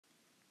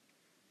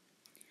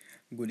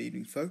Good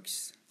evening,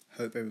 folks.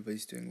 Hope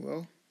everybody's doing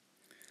well.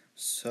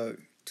 So,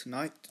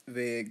 tonight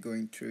we're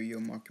going through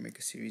your Market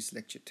Maker series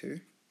lecture 2.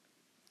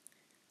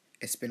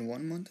 It's been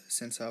 1 month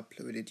since I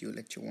uploaded your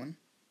lecture 1,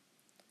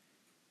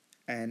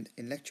 and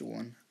in lecture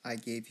 1, I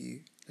gave you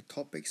the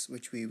topics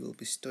which we will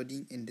be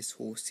studying in this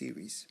whole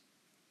series.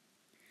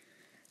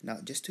 Now,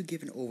 just to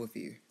give an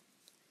overview,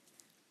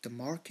 the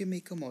Market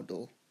Maker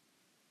model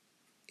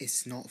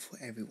is not for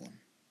everyone,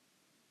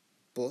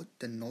 but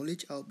the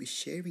knowledge I'll be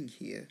sharing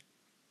here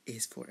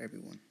is for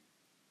everyone.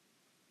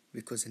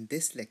 Because in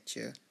this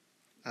lecture,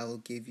 I will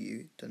give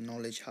you the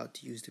knowledge how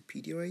to use the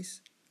PD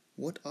arrays,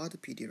 what are the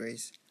PD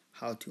arrays,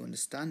 how to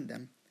understand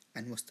them,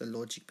 and what's the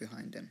logic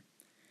behind them.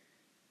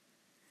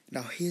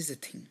 Now here's the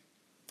thing.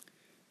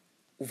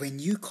 When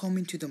you come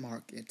into the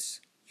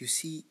markets, you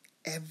see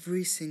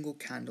every single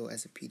candle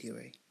as a PD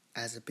array.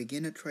 As a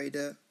beginner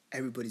trader,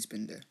 everybody's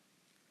been there.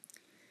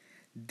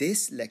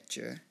 This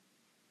lecture,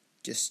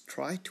 just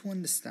try to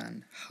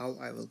understand how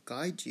I will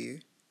guide you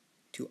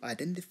to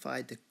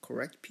identify the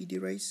correct PD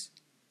arrays,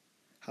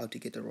 how to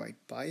get the right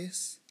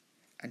bias,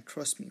 and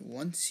trust me,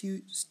 once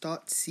you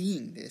start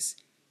seeing this,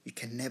 you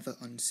can never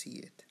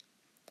unsee it.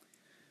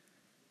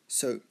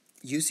 So,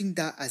 using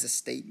that as a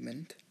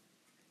statement,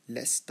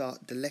 let's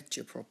start the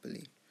lecture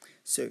properly.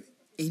 So,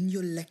 in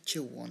your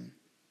lecture 1,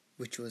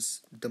 which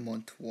was the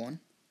month 1,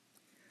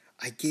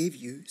 I gave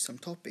you some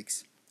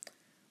topics,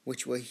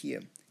 which were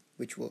here,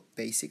 which were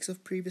basics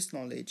of previous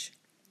knowledge,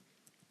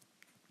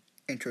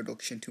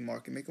 introduction to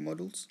market maker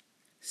models,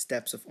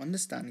 steps of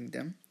understanding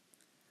them,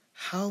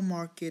 how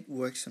market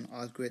works on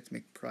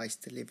algorithmic price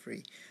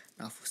delivery.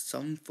 Now for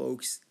some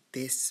folks,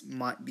 this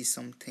might be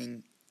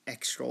something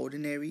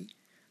extraordinary.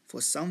 For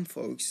some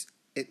folks,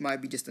 it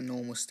might be just a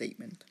normal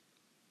statement.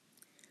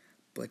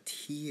 But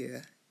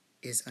here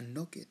is a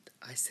nugget.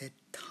 I said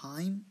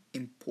time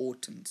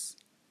importance.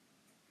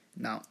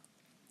 Now,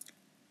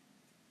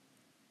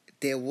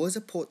 there was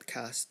a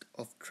podcast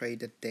of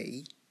Trader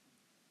Day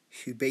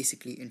who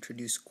basically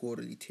introduced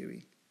quarterly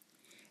theory.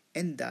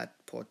 In that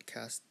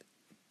podcast,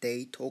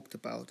 they talked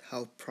about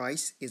how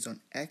price is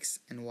on X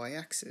and Y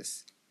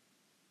axis.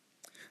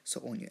 So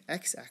on your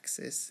X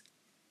axis,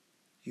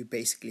 you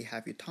basically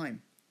have your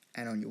time,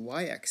 and on your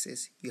Y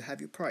axis, you have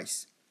your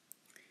price.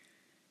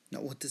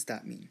 Now what does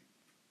that mean?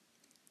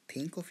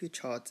 Think of your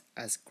charts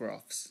as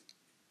graphs.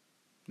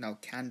 Now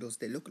candles,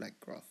 they look like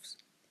graphs.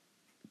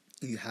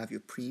 You have your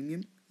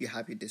premium, you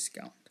have your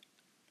discount.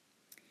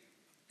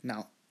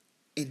 Now,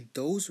 in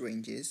those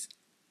ranges,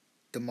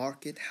 the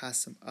market has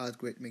some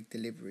algorithmic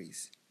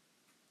deliveries.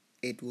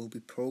 It will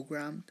be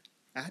programmed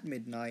at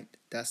midnight.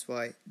 That's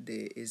why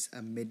there is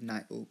a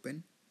midnight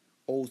open,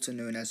 also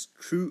known as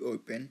true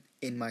open,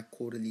 in my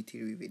quarterly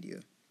theory video.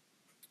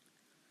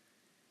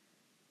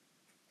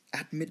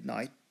 At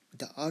midnight,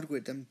 the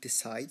algorithm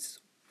decides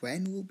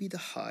when will be the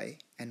high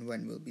and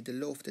when will be the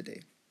low of the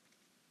day.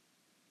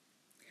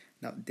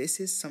 Now, this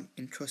is some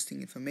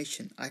interesting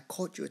information. I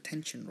caught your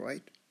attention,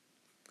 right?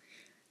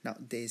 Now,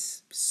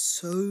 there's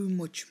so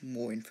much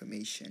more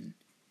information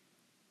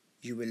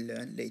you will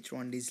learn later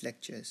on these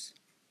lectures.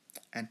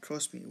 And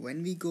trust me,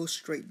 when we go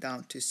straight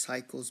down to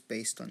cycles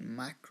based on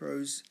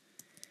macros,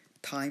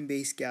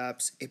 time-based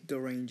gaps,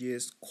 IPDA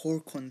ranges,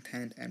 core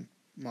content, and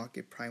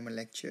market primer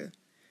lecture,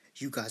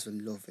 you guys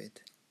will love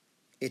it.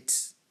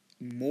 It's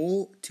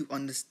more to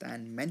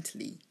understand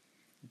mentally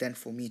than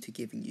for me to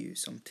giving you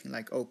something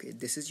like, okay,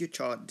 this is your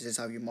chart, this is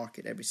how you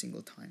market every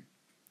single time.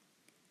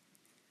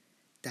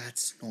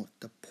 That's not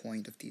the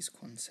point of these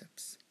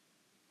concepts.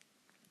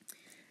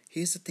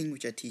 Here's the thing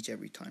which I teach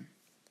every time.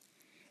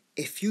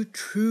 If you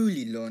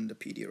truly learn the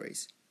PD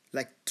arrays,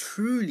 like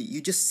truly,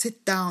 you just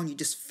sit down, you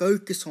just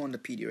focus on the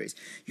PD arrays,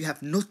 you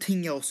have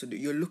nothing else to do,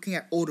 you're looking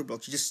at order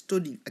blocks, you're just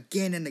studying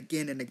again and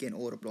again and again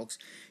order blocks,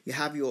 you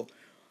have your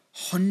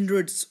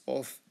hundreds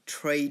of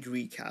trade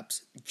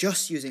recaps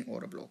just using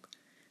order block,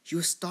 you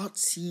will start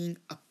seeing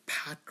a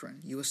pattern,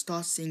 you will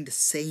start seeing the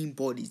same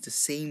bodies, the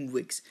same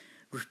wicks,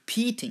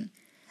 repeating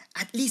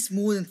at least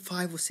more than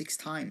 5 or 6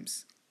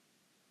 times.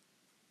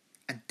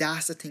 And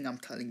that's the thing I'm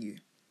telling you.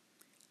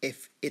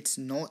 If it's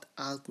not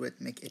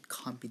algorithmic, it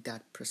can't be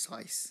that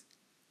precise.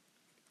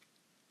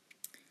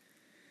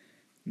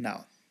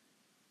 Now,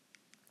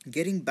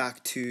 getting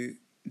back to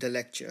the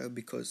lecture,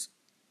 because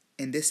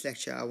in this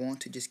lecture I want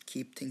to just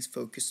keep things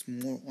focused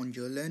more on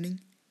your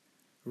learning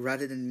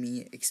rather than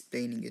me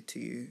explaining it to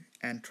you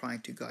and trying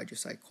to guide your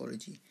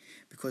psychology,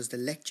 because the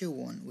lecture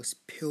 1 was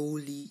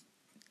purely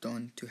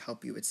done to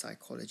help you with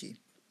psychology.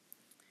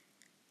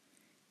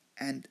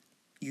 And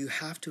you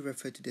have to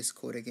refer to this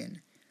quote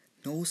again.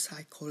 No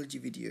psychology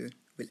video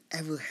will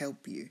ever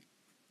help you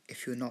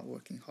if you're not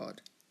working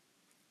hard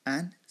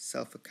and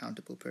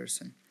self-accountable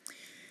person.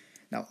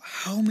 Now,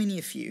 how many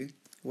of you,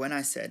 when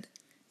I said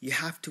you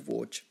have to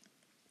watch,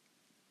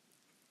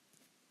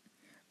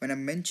 when I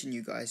mentioned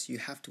you guys, you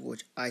have to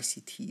watch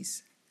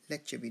ICT's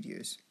lecture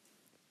videos,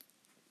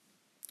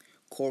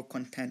 core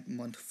content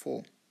month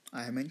 4,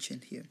 I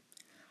mentioned here.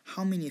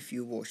 How many of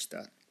you watched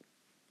that?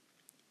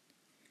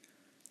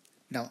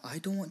 Now, I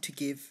don't want to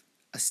give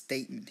a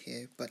statement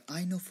here, but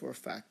I know for a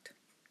fact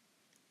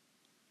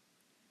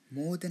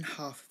more than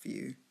half of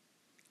you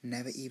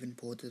never even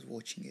bothered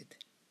watching it.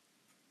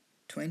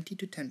 20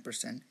 to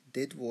 10%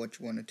 did watch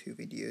one or two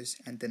videos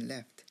and then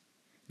left.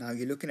 Now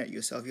you're looking at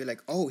yourself, you're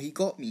like, oh, he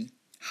got me.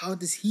 How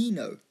does he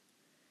know?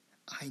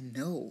 I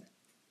know.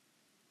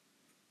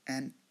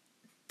 And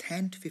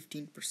 10 to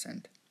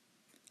 15%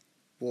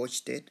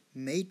 watched it,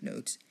 made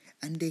notes,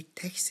 and they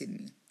texted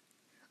me.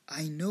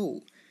 I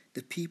know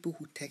the people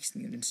who text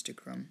me on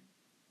Instagram,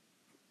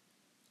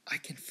 I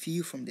can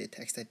feel from their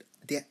text that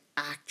they're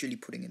actually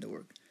putting in the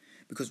work.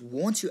 Because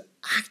once you're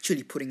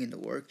actually putting in the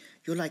work,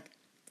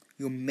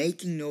 you're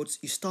making notes,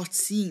 you start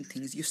seeing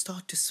things, you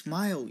start to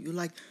smile. You're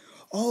like,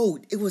 oh,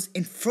 it was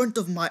in front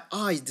of my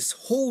eyes this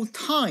whole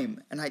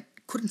time and I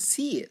couldn't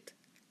see it.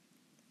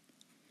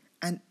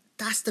 And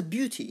that's the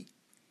beauty.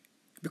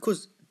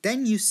 Because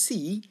then you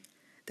see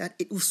that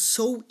it was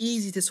so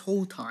easy this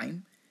whole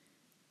time,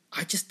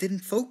 I just didn't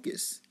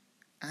focus.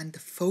 And the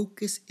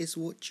focus is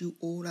what you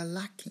all are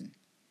lacking.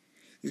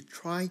 You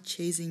try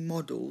chasing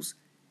models,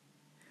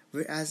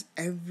 whereas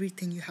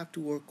everything you have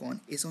to work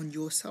on is on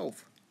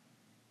yourself.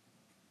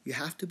 You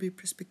have to be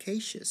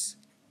perspicacious.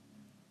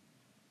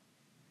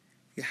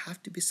 You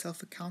have to be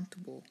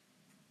self-accountable.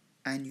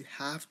 And you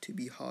have to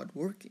be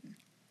hardworking.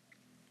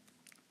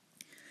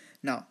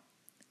 Now,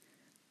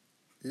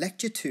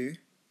 Lecture 2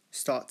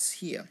 starts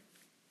here.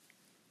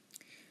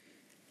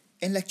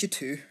 In Lecture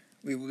 2,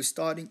 we will be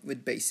starting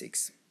with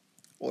basics.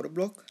 Order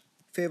block,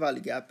 fair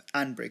value gap,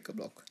 and breaker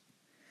block.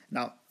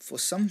 Now, for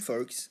some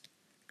folks,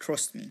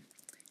 trust me,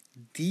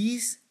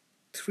 these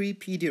 3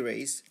 PD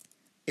arrays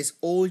is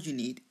all you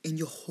need in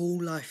your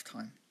whole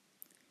lifetime.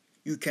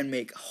 You can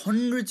make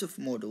hundreds of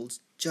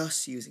models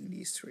just using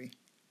these 3.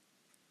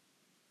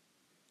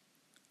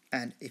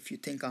 And if you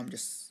think I'm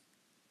just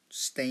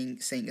saying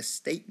a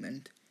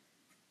statement,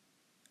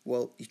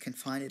 well, you can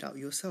find it out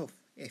yourself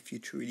if you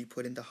truly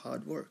put in the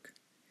hard work.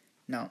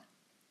 Now,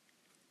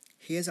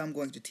 here's how I'm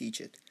going to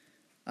teach it.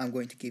 I'm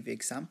going to give you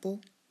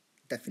example,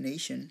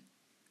 definition,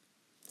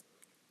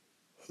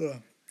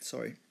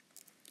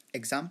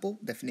 example,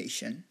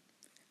 definition,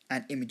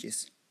 and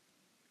images.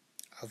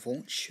 I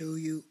won't show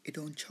you it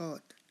on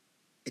chart.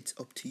 It's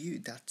up to you.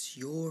 That's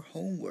your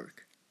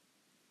homework.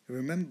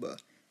 Remember,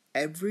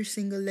 every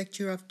single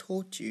lecture I've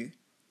taught you,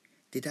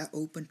 did I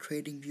open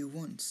TradingView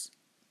once?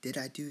 Did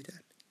I do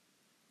that?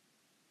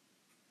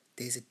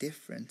 There's a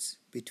difference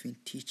between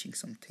teaching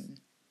something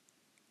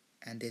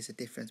and there's a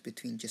difference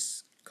between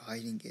just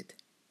guiding it.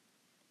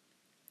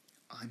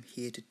 I'm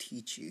here to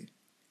teach you,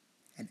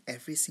 and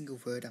every single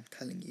word I'm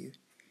telling you,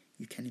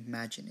 you can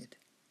imagine it.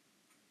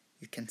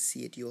 You can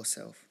see it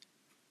yourself.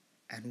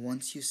 And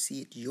once you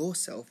see it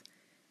yourself,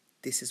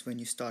 this is when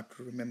you start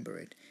to remember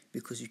it,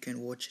 because you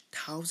can watch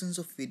thousands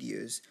of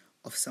videos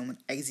of someone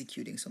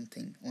executing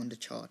something on the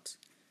charts.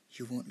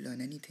 You won't learn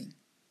anything.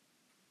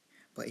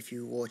 But if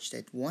you watch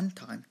that 1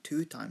 time,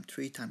 2 times,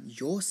 3 times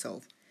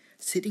yourself,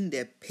 sitting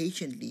there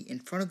patiently in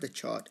front of the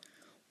chart,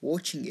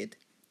 watching it,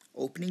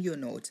 opening your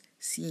notes,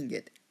 seeing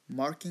it,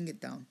 marking it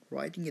down,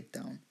 writing it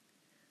down,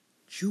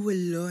 you will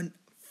learn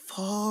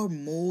far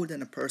more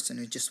than a person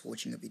who's just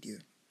watching a video.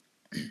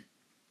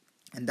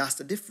 And that's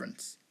the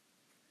difference.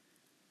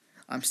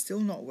 I'm still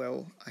not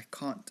well, I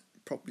can't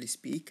properly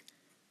speak,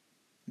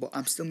 but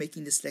I'm still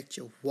making this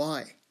lecture.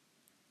 Why?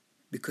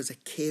 Because I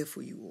care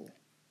for you all.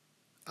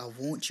 I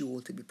want you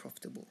all to be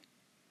profitable.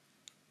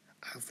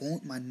 I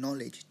want my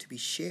knowledge to be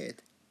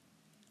shared.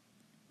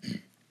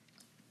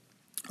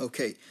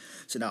 Okay,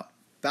 so now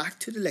back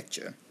to the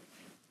lecture.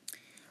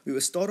 We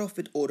will start off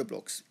with order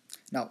blocks.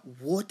 Now,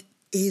 what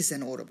is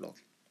an order block?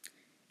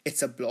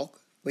 It's a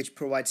block which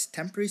provides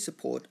temporary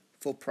support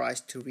for price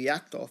to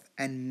react off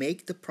and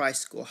make the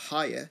price go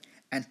higher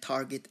and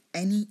target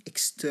any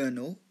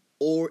external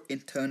or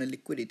internal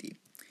liquidity.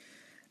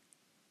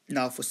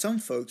 Now, for some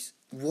folks,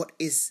 what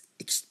is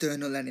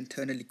external and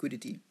internal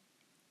liquidity?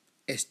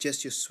 It's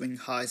just your swing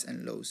highs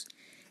and lows.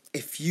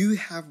 If you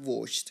have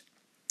watched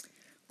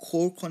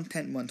Core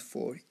Content Month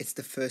 4, it's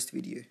the first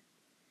video.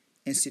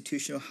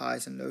 Institutional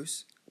highs and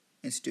lows,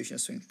 institutional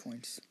swing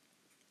points.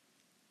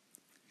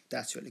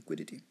 That's your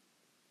liquidity.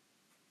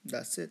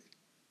 That's it.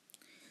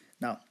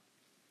 Now,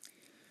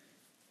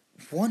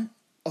 one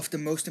of the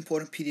most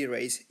important PD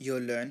arrays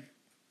you'll learn,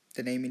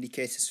 the name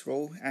indicates its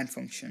role and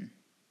function.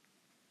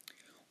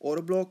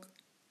 Order block,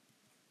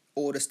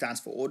 order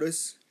stands for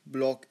orders,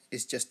 block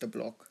is just a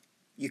block.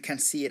 You can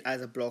see it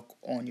as a block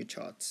on your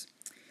charts.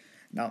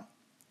 Now,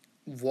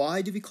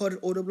 why do we call it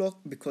order block?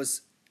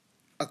 Because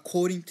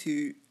according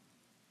to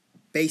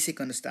basic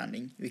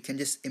understanding, we can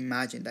just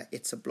imagine that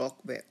it's a block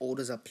where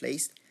orders are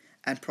placed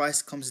and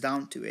price comes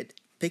down to it,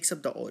 picks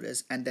up the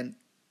orders, and then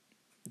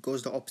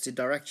goes the opposite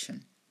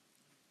direction.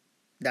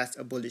 That's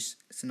a bullish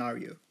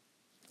scenario.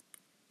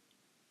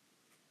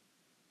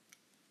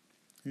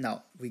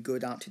 Now, we go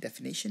down to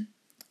definition.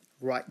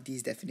 Write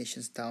these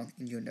definitions down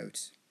in your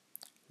notes.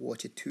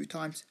 Watch it 2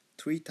 times,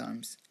 3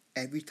 times.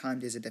 Every time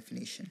there's a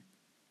definition.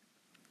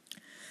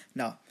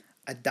 Now,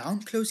 A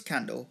down close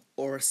candle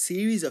or a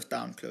series of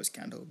down close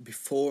candle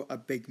before a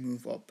big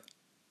move up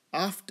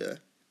after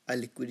a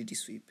liquidity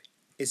sweep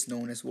is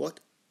known as what?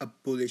 A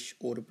bullish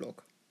order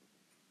block.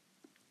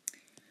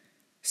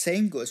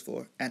 Same goes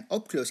for an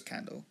up close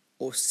candle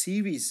or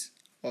series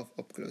of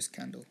up close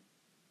candle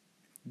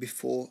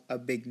before a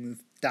big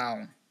move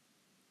down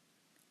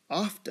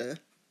after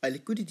a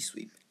liquidity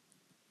sweep,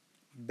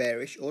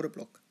 bearish order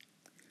block.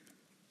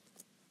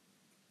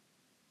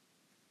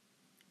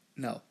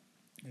 Now,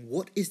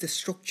 what is the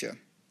structure?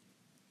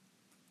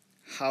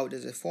 How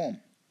does it form?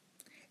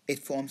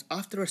 It forms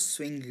after a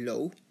swing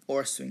low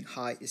or a swing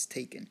high is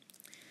taken.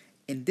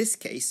 In this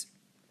case,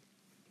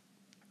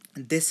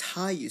 this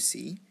high you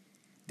see,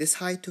 this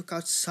high took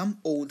out some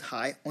old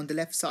high on the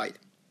left side,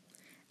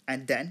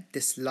 and then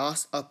this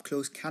last up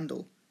close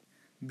candle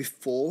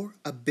before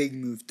a big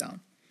move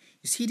down.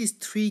 You see these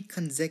three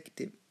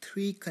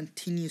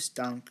continuous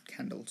down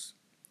candles.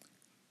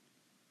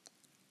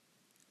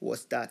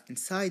 What's that?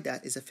 Inside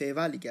that is a fair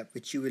value gap,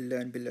 which you will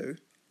learn below.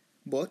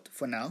 But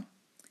for now,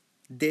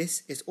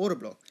 this is order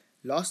block.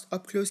 Last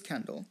up close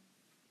candle,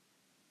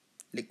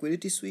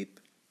 liquidity sweep,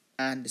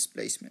 and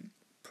displacement.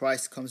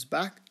 Price comes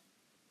back,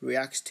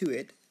 reacts to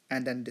it,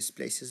 and then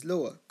displaces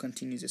lower,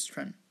 continues its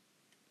trend.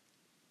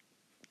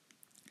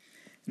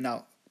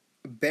 Now,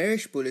 a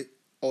bearish bullet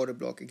order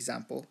block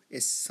example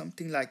is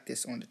something like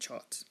this on the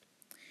charts.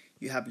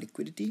 You have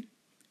liquidity,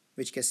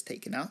 which gets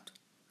taken out,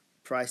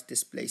 price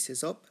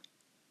displaces up,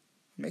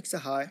 makes a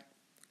high,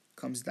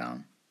 comes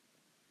down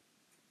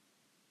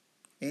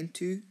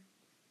into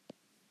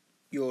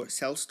your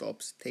sell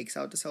stops, takes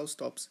out the sell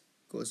stops,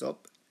 goes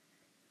up.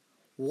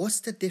 What's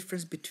the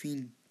difference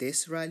between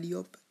this rally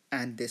up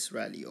and this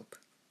rally up?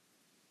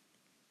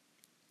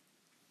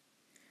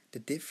 The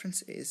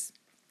difference is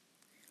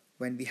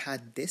when we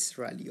had this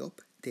rally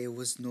up, there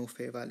was no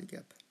fair value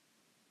gap.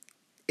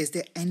 Is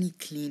there any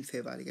clean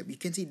fair value gap? You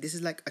can see this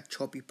is like a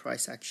choppy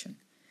price action.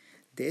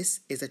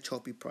 This is a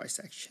choppy price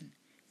action.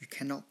 You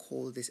cannot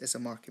call this as a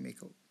market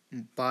maker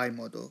buy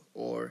model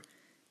or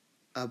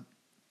a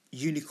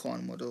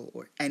unicorn model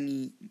or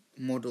any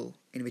model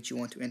in which you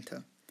want to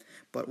enter.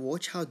 But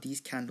watch how these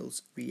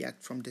candles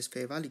react from this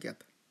fair value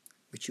gap,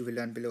 which you will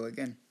learn below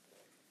again.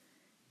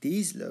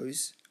 These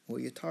lows were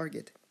your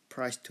target.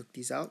 Price took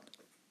these out.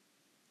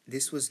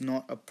 This was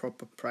not a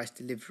proper price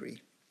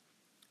delivery.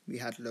 We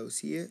had lows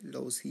here,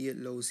 lows here,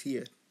 lows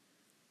here.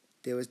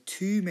 There was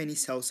too many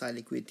sell side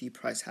liquidity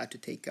price had to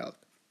take out.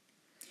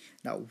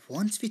 Now,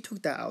 once we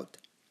took that out,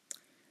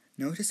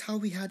 notice how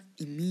we had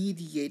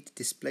immediate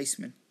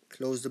displacement.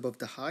 Closed above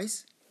the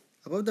highs,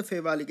 above the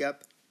fair value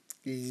gap,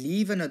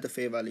 leave another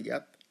fair value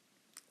gap,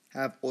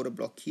 have order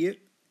block here,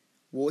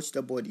 watch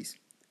the bodies.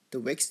 The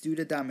wicks do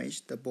the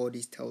damage, the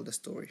bodies tell the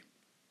story.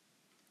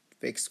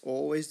 Wicks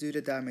always do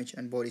the damage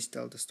and bodies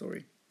tell the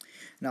story.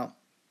 Now,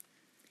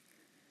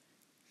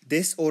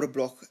 this order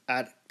block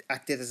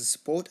acted as a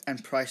support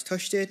and price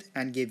touched it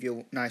and gave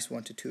you a nice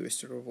 1 to 2 is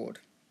the reward.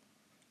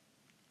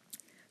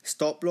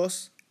 Stop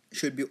loss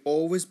should be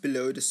always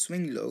below the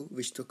swing low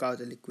which took out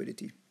the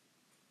liquidity.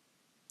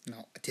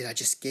 Now, did I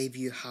just give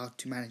you how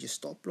to manage a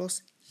stop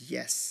loss?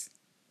 Yes.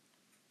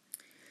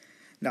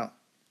 Now,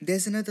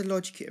 there's another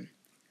logic here.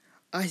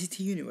 ICT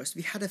Universe,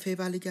 we had a fair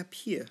value gap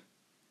here.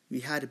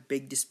 We had a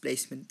big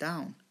displacement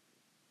down.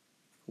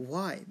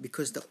 Why?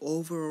 Because the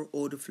overall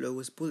order flow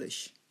was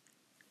bullish.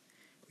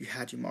 You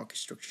had your market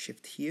structure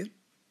shift here.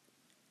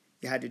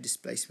 You had your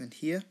displacement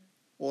here.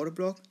 Order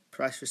block,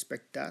 price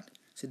respect that.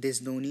 So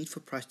there's no need for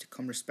price to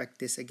come respect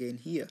this again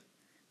here.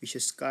 We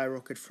should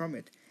skyrocket from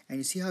it. And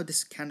you see how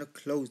this candle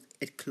closed?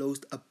 It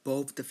closed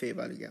above the fair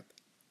value gap.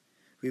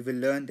 We will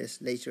learn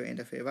this later in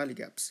the fair value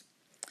gaps.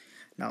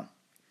 Now,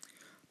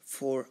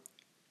 for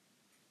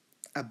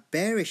a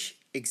bearish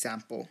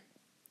example,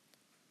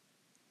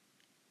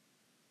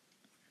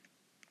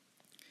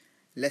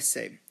 let's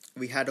say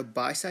we had a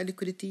buy side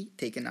liquidity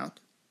taken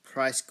out,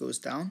 price goes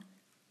down,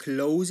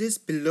 closes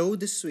below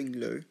the swing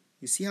low.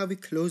 You see how we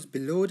closed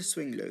below the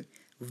swing low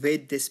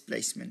with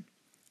displacement,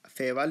 a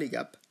fair value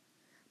gap,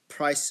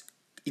 price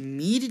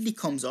immediately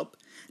comes up.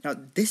 Now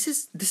this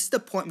is the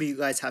point where you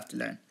guys have to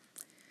learn.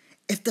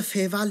 If the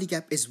fair value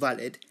gap is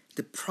valid,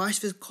 the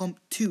price will come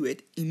to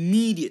it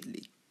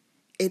immediately.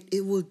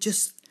 It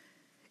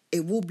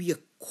will be a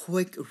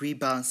quick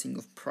rebalancing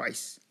of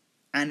price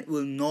and it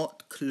will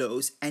not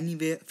close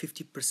anywhere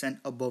 50%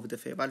 above the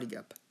fair value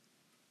gap.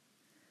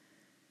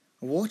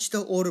 Watch the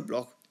order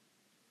block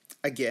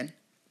again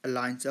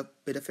aligns up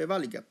with the fair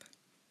value gap.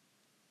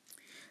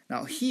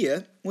 Now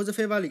here was the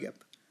fair value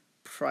gap.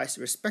 Price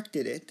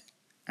respected it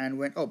and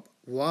went up.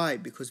 Why?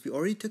 Because we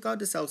already took out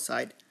the sell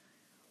side.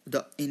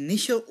 The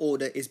initial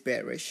order is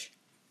bearish.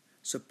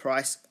 So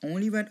price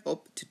only went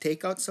up to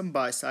take out some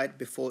buy side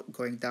before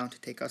going down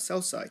to take out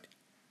sell side.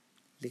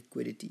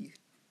 Liquidity.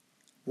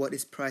 What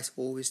is price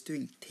always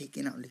doing?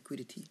 Taking out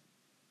liquidity.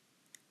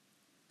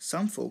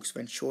 Some folks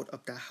went short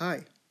up that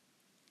high.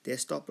 Their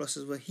stop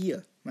losses were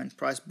here. When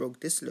price broke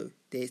this low,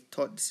 they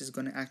thought this is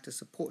going to act as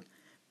support.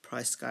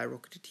 Price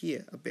skyrocketed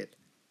here a bit.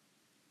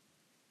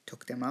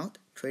 took them out,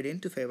 traded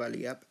into fair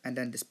value gap, and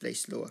then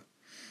displaced lower.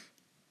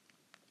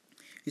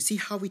 You see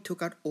how we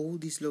took out all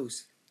these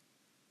lows?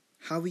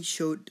 How we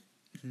showed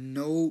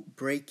no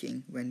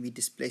breaking when we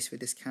displaced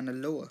with this candle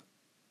lower?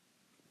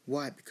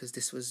 Why? Because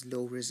this was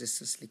low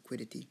resistance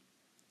liquidity.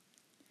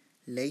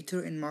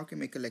 Later in market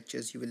maker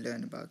lectures, you will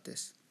learn about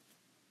this.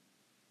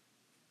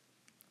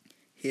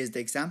 Here's the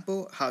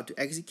example how to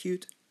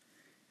execute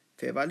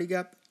fair value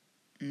gap.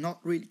 Not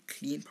really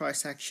clean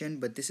price action,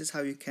 but this is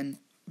how you can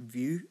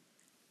view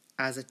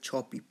as a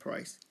choppy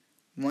price.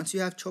 Once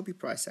you have choppy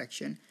price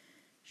action,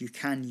 you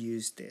can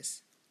use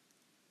this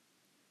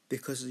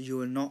because you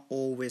will not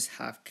always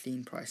have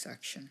clean price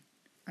action.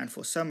 And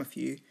for some of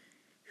you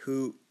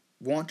who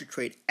want to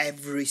trade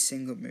every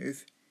single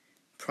move,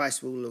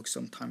 price will look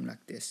sometime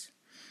like this.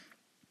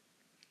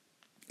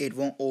 It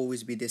won't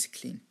always be this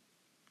clean.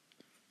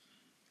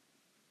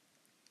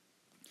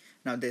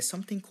 Now there's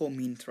something called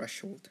mean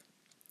threshold.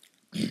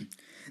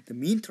 The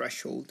mean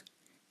threshold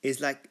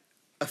is like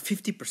a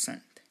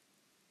 50%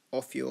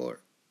 of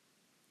your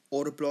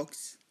order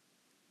blocks,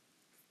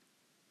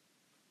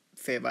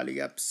 fair value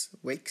gaps,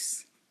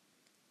 wicks.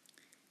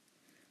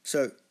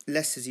 So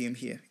let's assume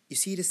here, you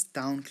see this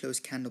down close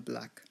candle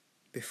black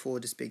before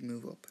this big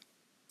move up.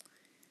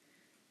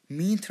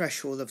 Mean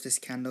threshold of this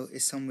candle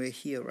is somewhere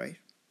here, right?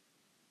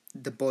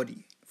 The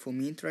body. For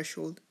mean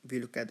threshold, we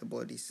look at the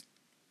bodies.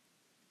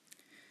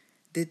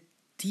 Did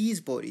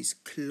these bodies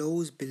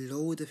close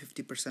below the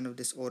 50% of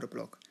this order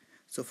block?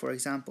 So for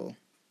example,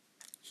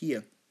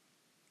 here,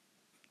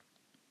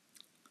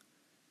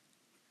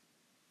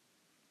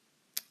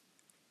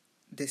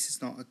 this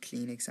is not a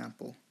clean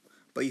example,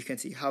 but you can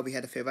see how we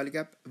had a fair value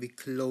gap, we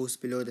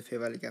closed below the fair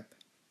value gap.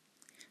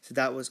 So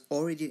that was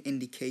already an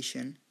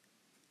indication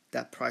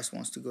that price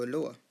wants to go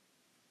lower.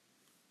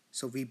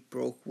 So we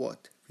broke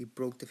what? We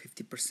broke the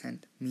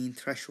 50% mean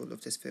threshold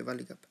of this fair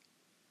value gap.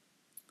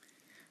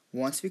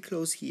 Once we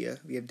close here,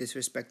 we have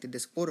disrespected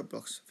this order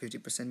block's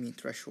 50% mean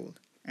threshold,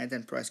 and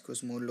then price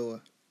goes more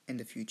lower in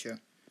the future.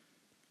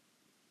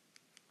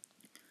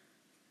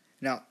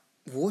 Now,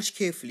 watch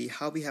carefully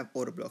how we have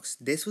order blocks.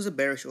 This was a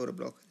bearish order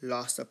block,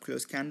 last up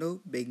close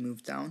candle, big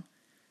move down.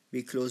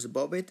 We close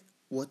above it.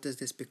 What does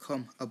this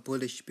become? A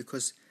bullish,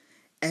 because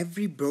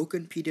every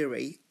broken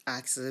PDRA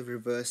acts as a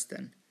reverse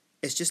then.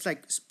 It's just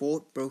like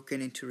support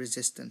broken into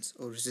resistance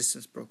or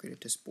resistance broken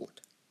into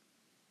support.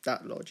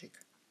 That logic.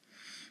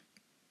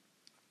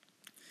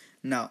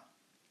 Now,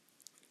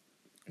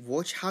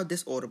 watch how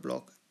this order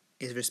block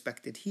is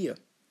respected here.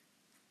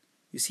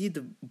 You see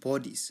the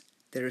bodies,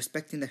 they're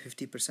respecting the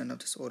 50% of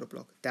this order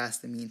block. That's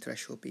the mean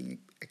threshold being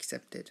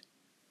accepted.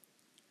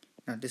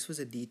 Now, this was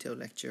a detailed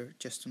lecture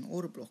just on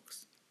order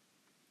blocks.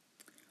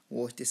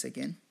 Watch this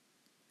again.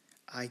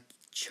 I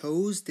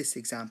chose this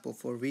example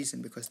for a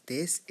reason because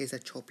this is a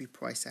choppy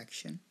price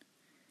action.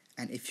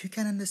 And if you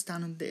can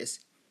understand on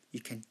this,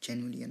 you can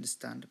genuinely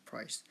understand the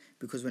price.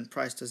 Because when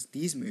price does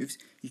these moves,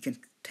 you can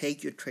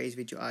take your trades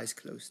with your eyes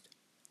closed.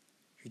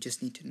 You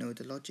just need to know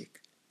the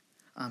logic.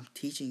 I'm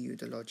teaching you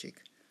the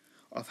logic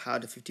of how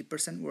the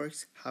 50%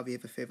 works, how we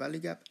have a fair value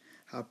gap,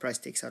 how price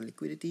takes out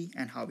liquidity,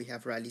 and how we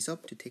have rallies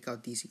up to take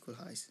out these equal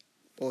highs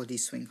or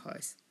these swing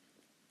highs.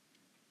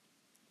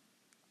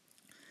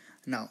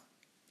 Now,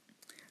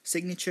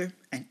 signature,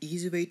 an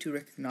easy way to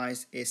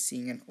recognize is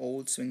seeing an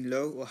old swing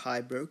low or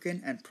high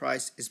broken and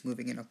price is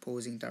moving in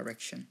opposing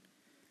direction.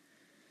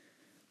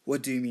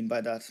 What do you mean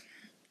by that?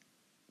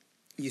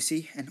 You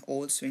see an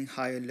old swing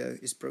high or low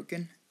is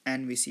broken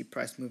and we see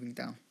price moving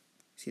down.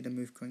 See the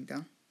move going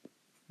down?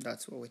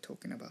 That's what we're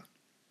talking about.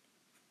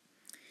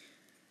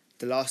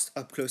 The last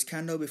up close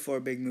candle before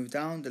a big move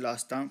down, the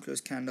last down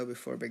close candle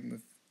before a big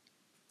move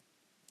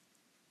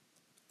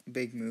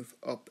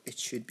up. It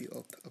should be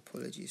up.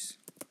 Apologies.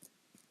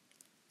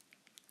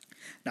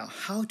 Now,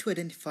 how to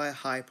identify a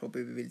high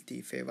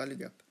probability fair value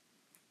gap?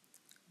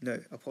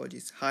 No,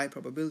 apologies. High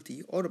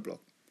probability order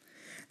block.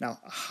 Now,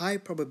 a high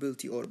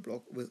probability order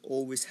block will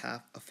always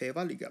have a fair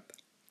value gap.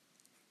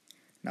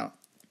 Now,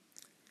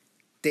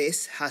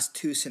 this has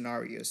two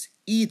scenarios.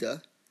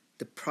 Either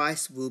the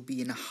price will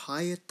be in a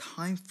higher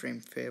time frame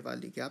fair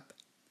value gap,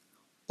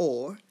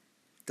 or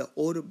the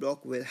order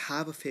block will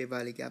have a fair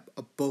value gap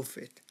above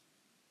it.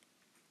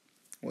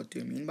 What do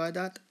you mean by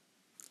that?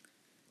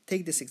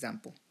 Take this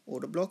example.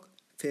 Order block,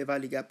 fair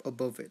value gap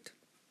above it.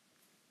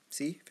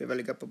 See, fair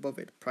value gap above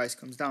it. Price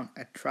comes down,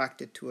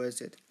 attracted towards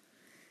it.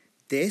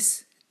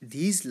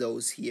 These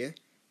lows here,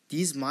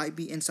 these might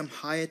be in some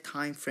higher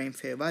time frame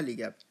fair value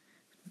gap.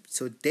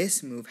 So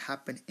this move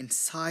happened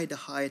inside the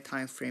higher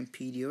time frame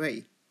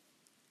PDRA.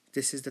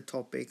 This is the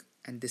topic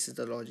and this is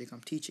the logic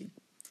I'm teaching.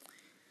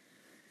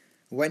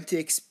 When to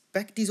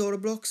expect these order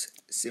blocks?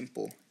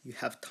 Simple. You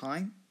have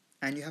time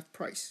and you have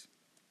price.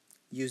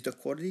 Use the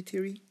quarterly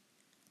theory.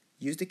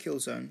 Use the kill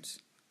zones,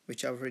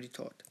 which I've already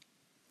taught.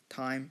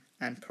 Time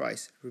and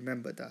price.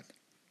 Remember that.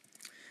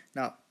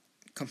 Now,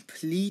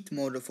 complete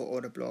model for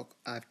order block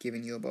I've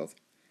given you above.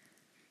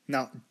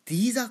 Now,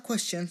 these are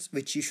questions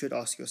which you should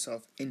ask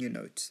yourself in your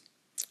notes.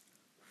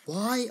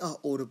 Why are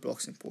order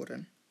blocks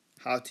important?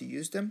 How to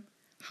use them?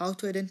 how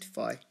to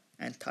identify,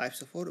 and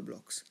types of order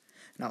blocks.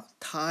 Now,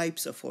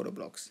 types of order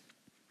blocks.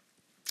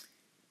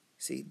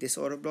 See, this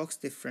order block's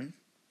different.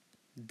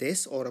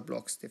 This order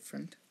block's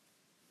different.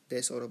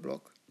 This order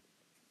block.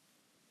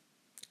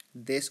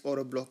 This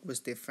order block was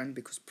different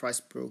because price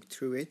broke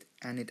through it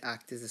and it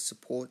acted as a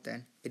support,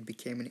 then it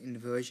became an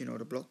inversion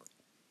order block.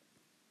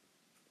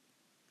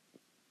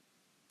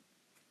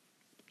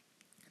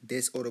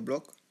 This order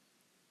block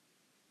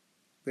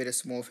with a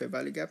small fair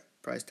value gap,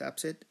 price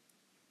taps it.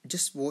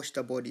 Just watch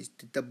the bodies.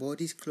 Did the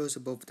bodies close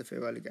above the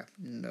fair value gap?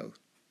 No.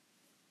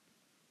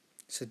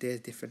 So there's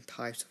different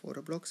types of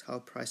order blocks, how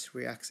price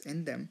reacts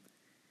in them.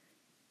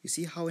 You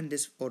see how in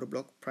this order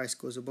block, price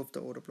goes above the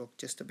order block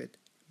just a bit.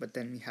 But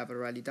then we have a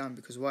rally down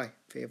because why?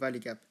 Fair value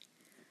gap.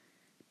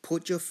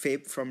 Put your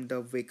fib from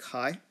the wick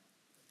high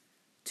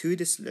to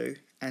this low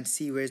and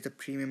see where's the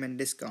premium and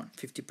discount.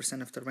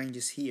 50% of the range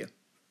is here.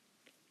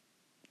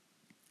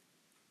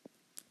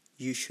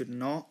 You should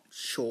not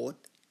short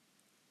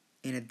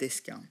in a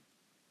discount,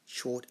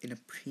 short in a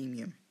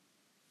premium.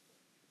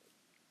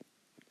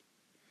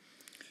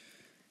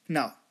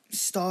 Now,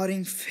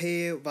 starting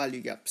fair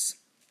value gaps.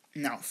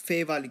 Now,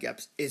 fair value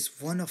gaps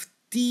is one of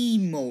the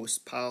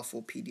most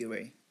powerful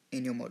PDRA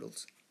in your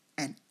models.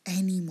 And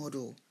any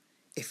model,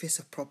 if it's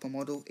a proper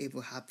model, it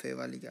will have fair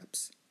value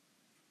gaps.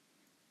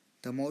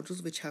 The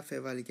models which have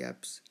fair value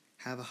gaps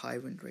have a high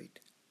win rate.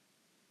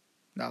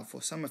 Now,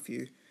 for some of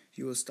you,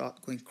 you will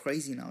start going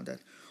crazy now that,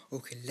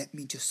 okay, let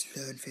me just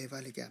learn fair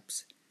value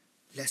gaps.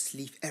 Let's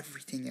leave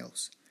everything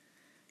else.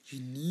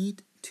 You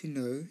need to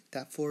know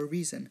that for a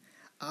reason.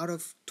 Out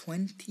of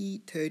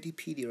 20, 30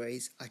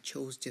 PDRAs, I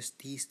chose just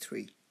these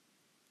 3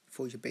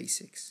 for your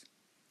basics.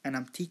 And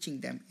I'm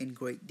teaching them in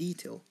great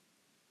detail.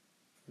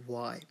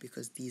 Why?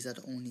 Because these are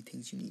the only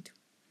things you need.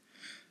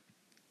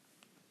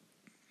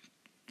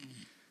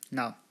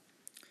 Now,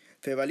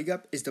 fair value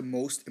gap is the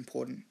most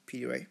important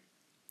PDRA.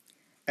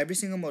 Every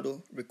single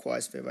model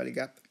requires fair value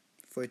gap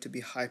for it to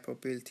be high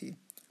probability.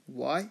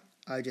 Why?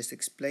 I just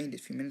explained it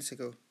a few minutes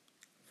ago.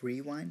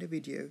 Rewind the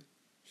video,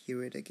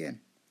 hear it again.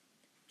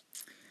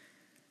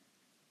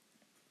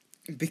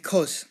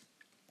 Because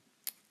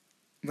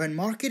when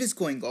market is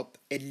going up,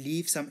 it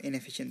leaves some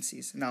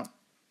inefficiencies. Now,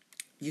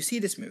 you see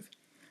this move.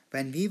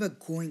 When we were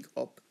going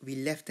up, we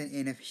left an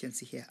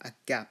inefficiency here, a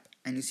gap.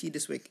 And you see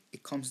this wick,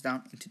 it comes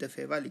down into the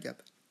fair value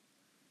gap.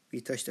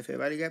 We touch the fair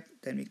value gap,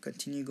 then we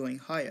continue going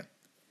higher.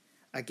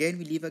 Again,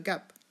 we leave a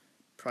gap.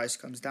 Price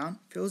comes down,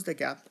 fills the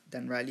gap,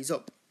 then rallies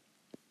up.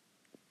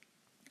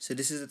 So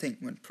this is the thing.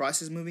 When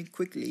price is moving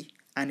quickly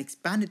and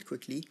expanded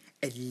quickly,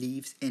 it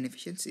leaves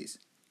inefficiencies.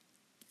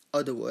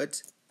 Other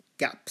words,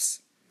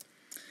 gaps.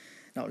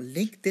 Now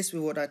link this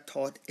with what I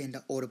taught in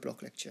the order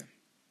block lecture.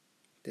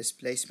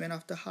 Displacement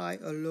after high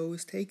or low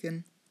is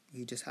taken.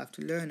 You just have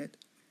to learn it.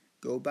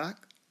 Go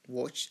back,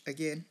 watch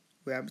again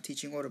where I'm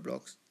teaching order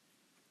blocks.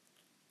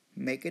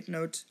 Make it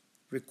notes,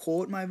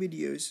 record my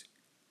videos,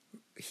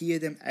 hear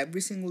them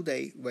every single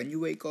day. When you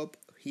wake up,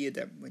 hear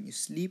them. When you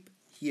sleep,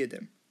 hear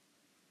them.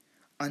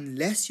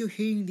 Unless you're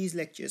hearing these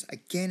lectures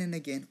again and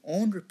again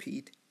on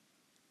repeat,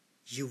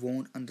 you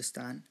won't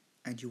understand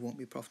and you won't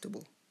be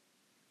profitable.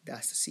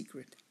 That's the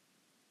secret.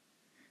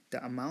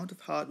 The amount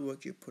of hard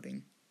work you're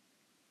putting,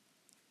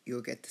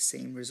 you'll get the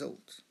same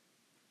result.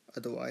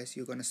 Otherwise,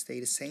 you're going to stay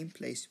the same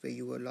place where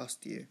you were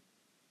last year.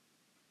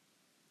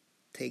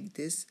 Take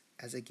this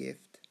as a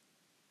gift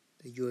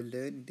that you're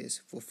learning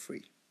this for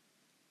free.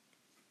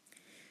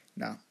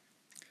 Now,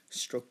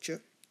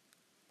 structure.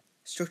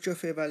 Structure of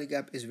fair value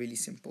gap is really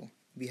simple.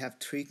 We have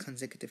 3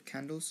 consecutive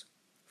candles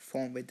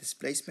formed with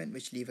displacement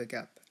which leave a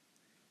gap,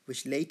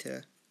 which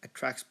later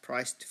attracts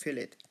price to fill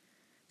it.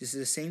 This is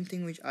the same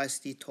thing which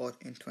ICT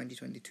taught in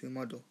 2022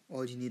 model.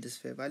 All you need is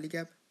fair value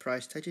gap,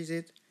 price touches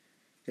it,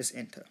 just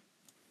enter.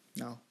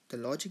 Now, the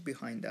logic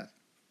behind that.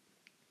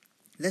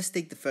 Let's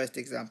take the first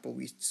example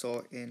we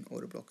saw in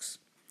order blocks.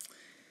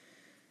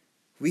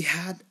 We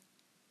had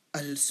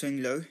a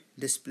swing low,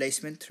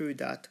 displacement through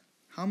that.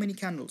 How many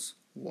candles?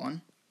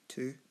 1,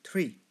 2,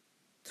 3.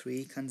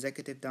 3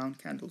 consecutive down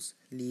candles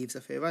leaves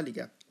a fair value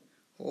gap.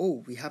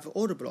 Oh, we have an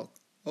order block.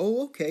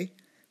 Oh, okay.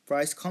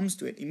 Price comes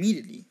to it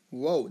immediately.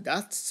 Whoa,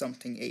 that's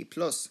something A+.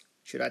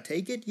 Should I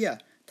take it? Yeah.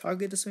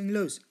 Target the swing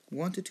lows.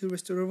 1 to 2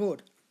 risk to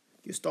reward.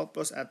 Your stop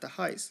loss at the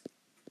highs.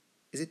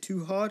 Is it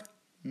too hard?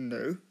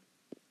 No.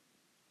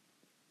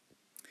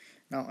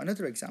 Now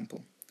another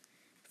example.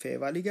 Fair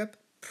value gap.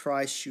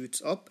 Price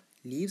shoots up,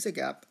 leaves a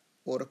gap,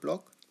 order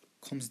block,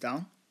 comes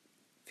down,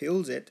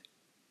 fills it.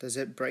 Does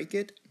it break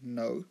it?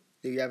 No.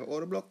 Do you have an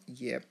order block?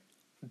 Yeah.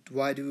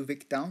 Why do we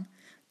wick down?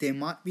 There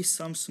might be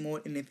some small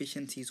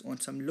inefficiencies on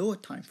some lower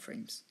time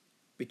frames,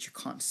 which you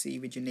can't see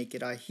with your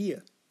naked eye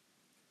here.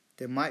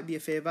 There might be a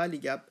fair value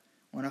gap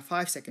on a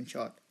 5-second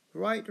chart,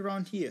 right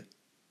around here,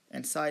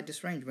 inside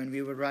this range when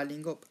we were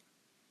rallying up.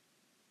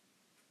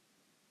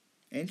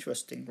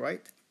 Interesting,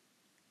 right?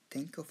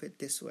 Think of it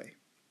this way.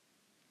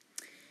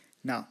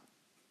 Now,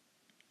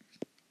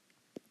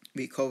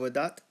 we covered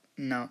that.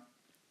 Now,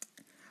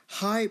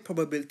 high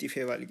probability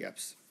fair value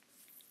gaps.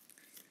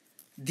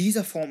 These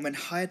are formed when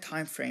higher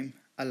time frame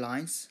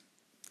aligns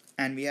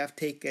and we have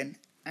taken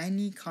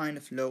any kind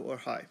of low or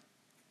high.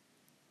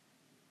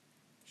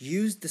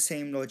 Use the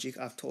same logic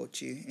I've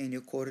taught you in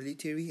your quarterly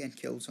theory and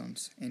kill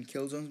zones. In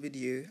kill zones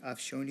video, I've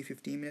shown you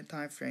 15-minute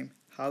time frame,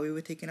 how we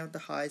were taking out the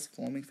highs,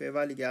 forming fair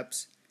value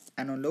gaps,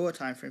 and on lower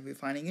time frame, we're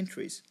finding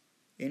entries.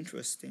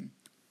 Interesting.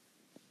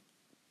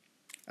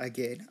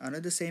 Again,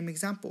 another same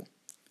example.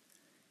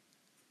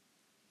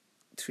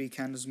 3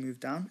 candles move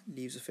down,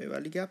 leaves a fair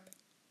value gap.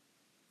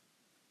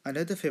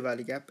 Another fair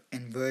value gap,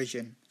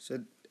 inversion.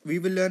 So we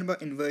will learn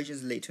about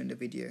inversions later in the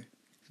video,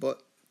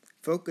 but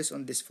focus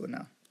on this for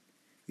now.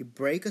 We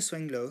break a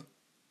swing low,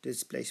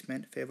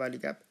 displacement, fair value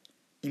gap,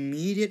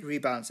 immediate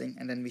rebalancing,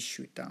 and then we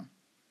shoot down.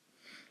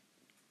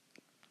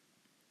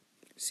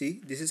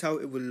 See, this is how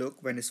it will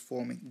look when it's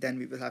forming. Then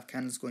we will have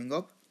candles going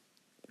up,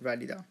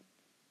 rally down.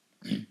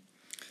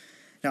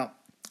 Now,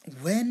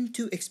 when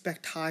to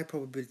expect high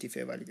probability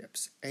fair value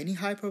gaps? Any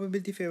high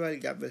probability fair value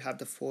gap will have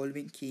the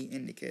following key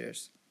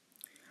indicators.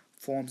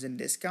 Forms in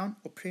discount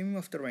or premium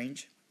of the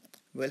range,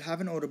 will have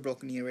an order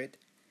block near it.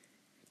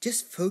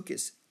 Just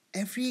focus.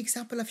 Every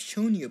example I've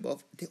shown you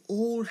above, they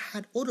all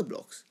had order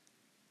blocks.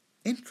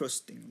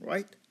 Interesting,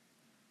 right?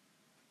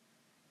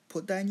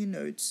 Put that in your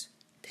notes.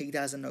 Take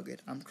that as a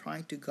nugget. I'm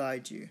trying to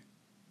guide you.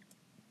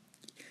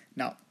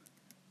 Now,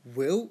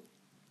 will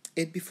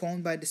it be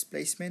formed by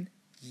displacement?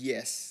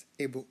 Yes,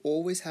 it will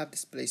always have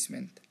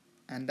displacement,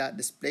 and that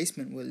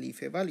displacement will leave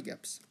fair value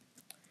gaps.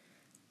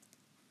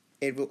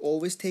 It will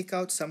always take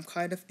out some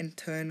kind of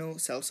internal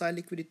sell side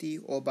liquidity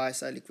or buy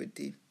side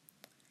liquidity.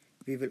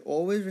 We will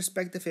always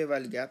respect the fair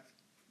value gap.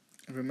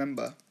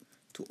 Remember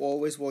to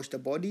always watch the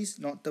bodies,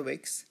 not the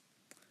wicks.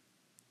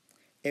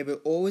 It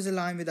will always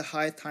align with the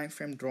higher time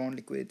frame drawn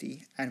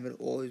liquidity and will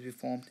always be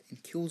formed in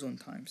kill zone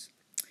times.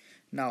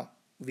 Now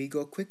we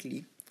go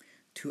quickly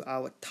to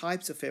our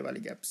types of fair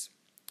value gaps.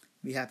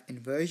 We have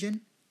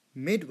inversion,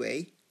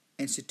 midway,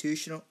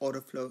 institutional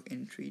order flow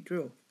entry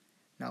drill.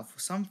 Now for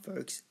some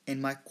folks,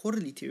 in my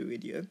quarterly theory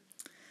video,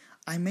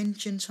 I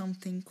mentioned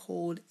something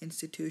called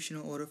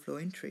institutional order flow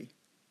entry.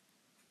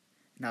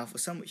 Now for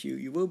some of you,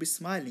 you will be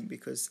smiling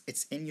because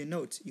it's in your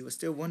notes. You were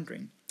still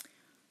wondering,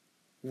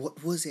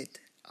 what was it?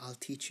 I'll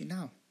teach you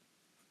now.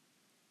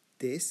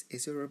 This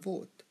is a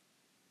reward.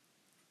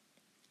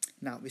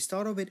 Now we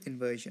start off with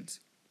inversions.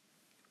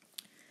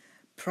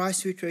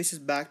 Price retraces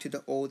back to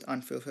the old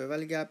unfilled fair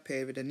value gap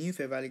paired with a new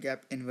fair value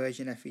gap.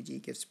 Inversion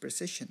FVG gives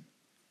precision.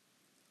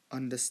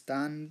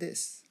 Understand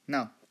this.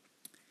 Now,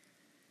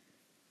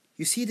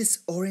 you see this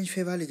orange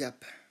fair value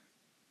gap.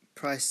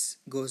 Price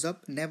goes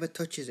up, never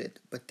touches it,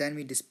 but then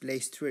we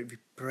displace through it, we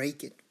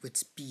break it with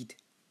speed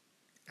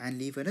and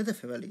leave another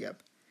fair value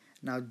gap.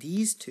 Now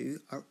these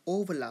two are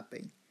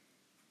overlapping.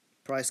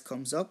 Price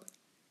comes up,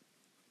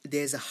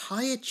 there's a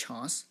higher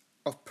chance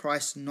of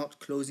price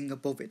not closing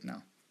above it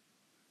now.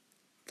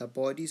 The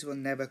bodies will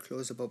never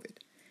close above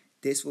it.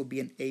 This will be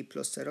an A+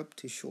 setup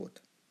to short.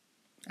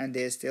 And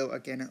there's still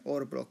again an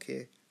order block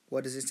here.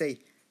 What does it say?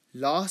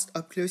 Last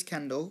up close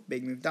candle,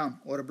 big move down.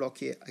 Order block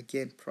here,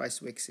 again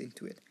price wicks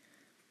into it.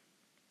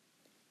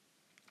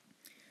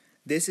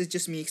 This is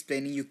just me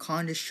explaining you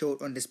can't just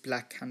short on this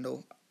black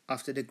candle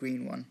after the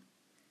green one.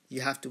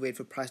 You have to wait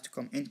for price to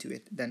come into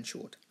it, then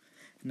short.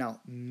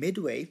 Now,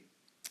 midway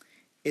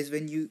is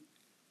when you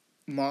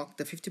mark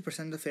the 50%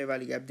 of the fair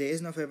value gap. There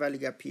is no fair value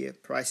gap here.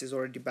 Price is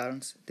already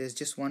balanced. There's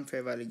just one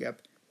fair value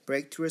gap.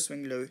 Break through a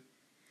swing low,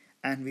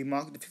 and we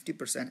mark the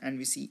 50% and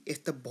we see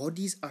if the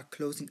bodies are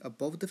closing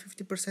above the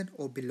 50%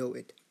 or below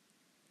it.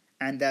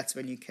 And that's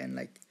when you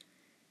can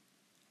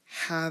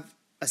have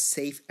a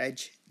safe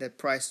edge that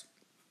price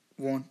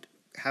won't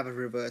have a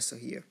reversal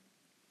here.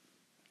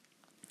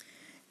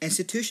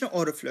 Institutional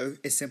order flow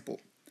is simple.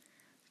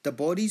 The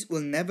bodies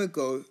will never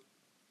go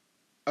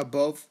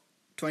above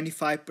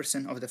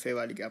 25% of the fair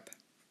value gap.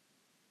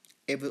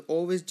 It will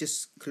always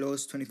just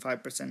close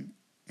 25%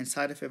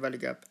 inside the fair value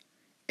gap.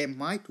 It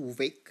might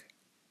wick,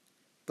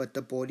 but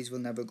the bodies will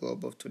never go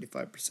above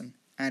 25%,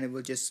 and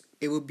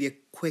it will be a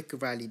quick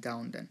rally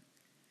down then.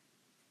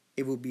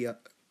 It will be a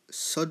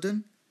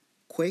sudden,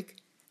 quick,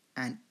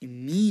 and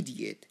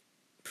immediate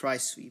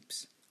price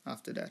sweeps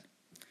after that.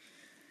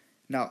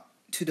 Now,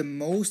 to the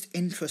most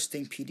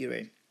interesting PD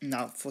rate.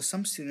 Now, for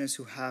some students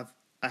who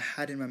I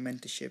had in my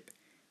mentorship,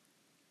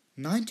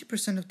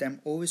 90% of them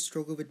always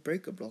struggle with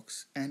breaker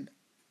blocks, and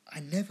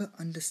I never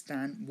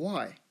understand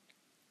why.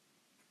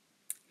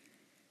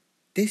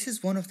 This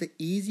is one of the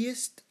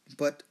easiest,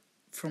 but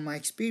from my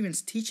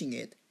experience teaching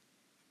it,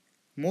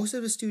 most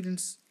of the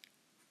students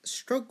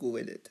struggle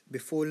with it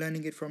before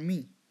learning it from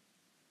me.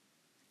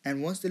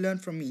 And once they learn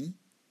from me,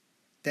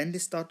 then they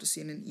start to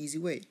see it in an easy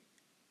way.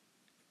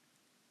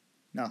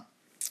 Now,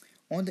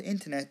 on the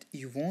internet,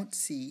 you won't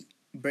see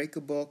breaker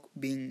block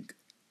being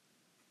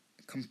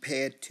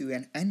compared to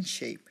an N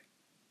shape.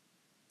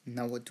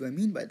 Now, what do I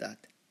mean by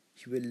that?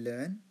 You will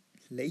learn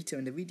later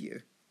in the video.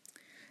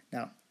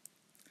 Now,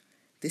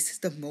 this is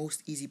the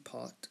most easy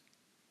part,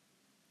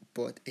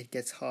 but it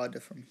gets harder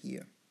from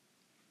here.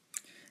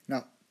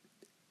 Now,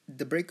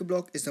 the breaker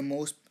block is the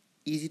most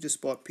easy to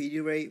spot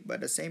PD rate, but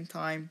at the same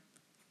time,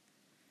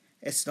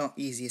 it's not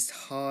easy, it's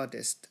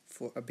hardest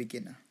for a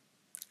beginner.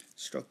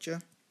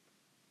 Structure.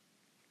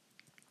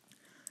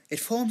 It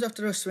forms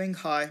after a swing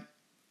high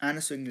and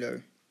a swing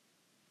low,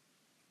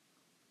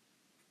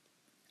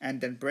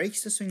 and then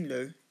breaks the swing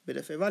low with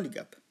a fair value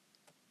gap.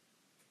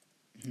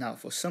 Now,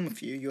 for some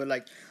of you, you're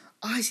like,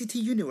 ICT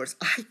universe,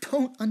 I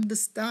don't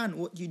understand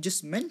what you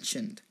just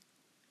mentioned.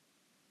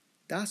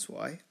 That's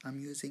why I'm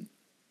using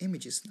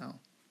images now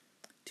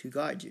to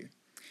guide you.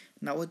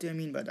 Now, what do I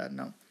mean by that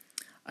now?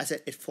 I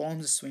said it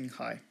forms a swing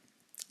high.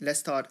 Let's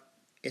start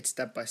it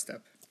step by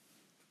step.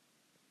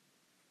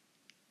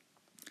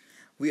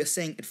 We are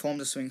saying it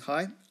forms a swing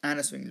high and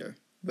a swing low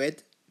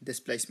with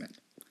displacement.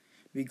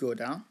 We go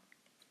down.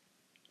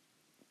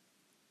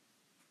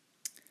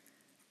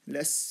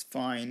 Let's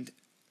find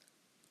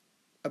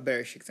a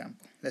bearish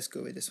example. Let's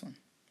go with this one.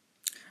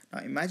 Now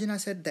imagine I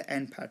said the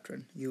end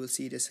pattern. You will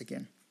see this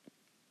again.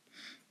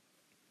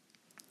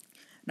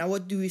 Now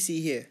what do we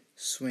see here?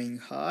 Swing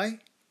high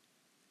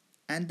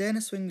and then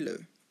a swing low.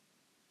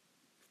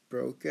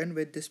 Broken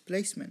with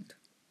displacement.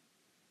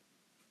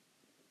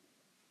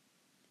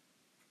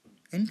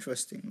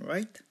 Interesting,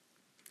 right?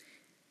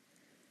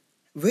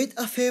 With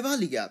a fair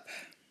value gap.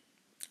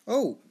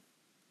 Oh,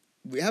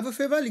 we have a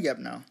fair value gap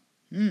now.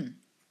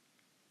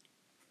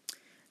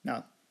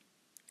 Now,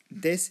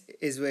 this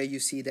is where you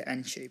see the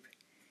N shape.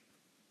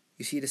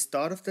 You see the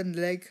start of the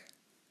leg.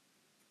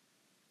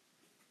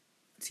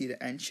 See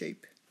the N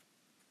shape.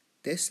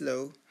 This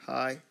low,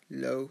 high,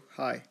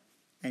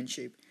 N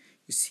shape.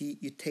 You see,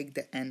 you take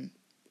the N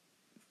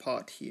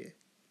part here,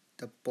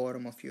 the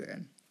bottom of your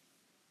N,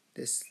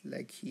 this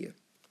leg here.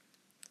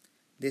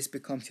 This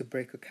becomes your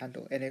breaker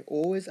candle, and it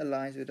always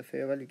aligns with the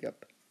fair value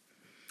gap.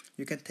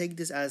 You can take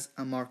this as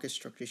a market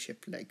structure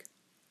shift leg,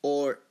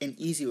 or in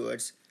easy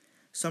words,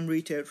 some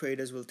retail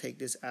traders will take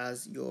this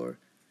as your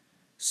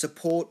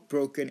support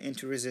broken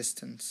into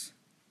resistance.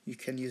 You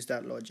can use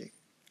that logic.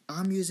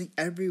 I'm using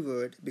every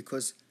word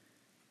because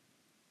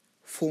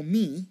for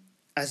me,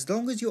 as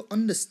long as you're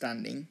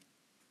understanding,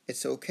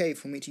 it's okay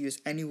for me to use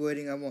any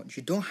wording I want.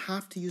 You don't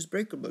have to use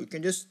breaker block. You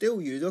can just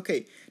still use,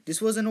 okay,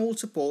 this was an old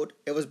support,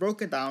 it was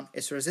broken down,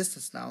 it's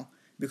resistance now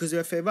because we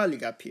have a fair value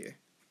gap here.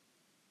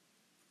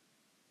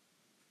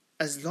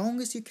 As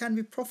long as you can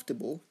be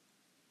profitable,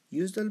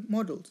 use the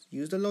models,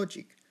 use the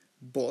logic,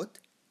 but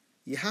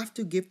you have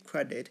to give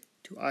credit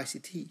to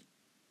ICT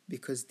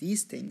because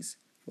these things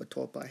were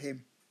taught by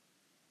him.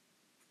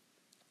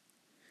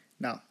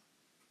 Now,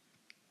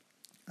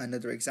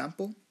 another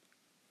example.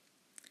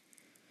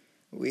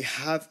 We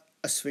have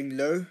a swing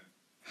low,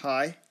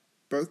 high,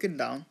 broken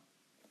down,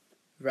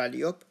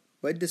 rally up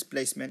with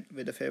displacement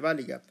with a fair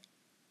value gap.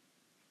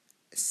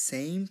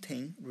 Same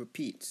thing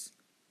repeats.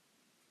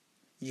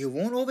 You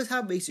won't always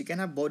have base, you can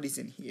have bodies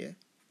in here,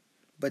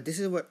 but this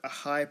is what a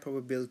high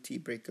probability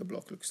breaker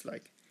block looks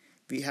like.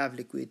 We have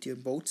liquidity on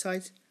both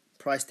sides,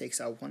 price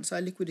takes out one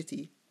side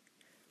liquidity,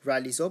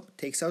 rallies up,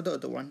 takes out the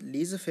other one,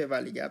 leaves a fair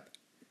value gap,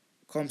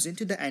 comes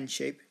into the N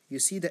shape. You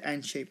see the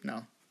N shape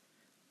now.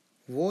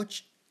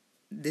 Watch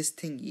this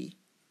thingy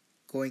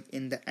going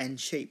in the N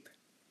shape.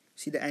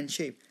 See the N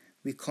shape?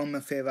 We come a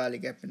fair value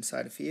gap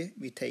inside of here,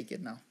 we take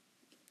it now.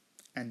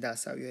 And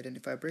that's how you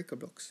identify breaker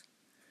blocks.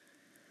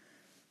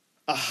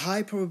 A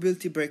high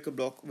probability breaker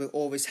block will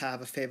always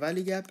have a fair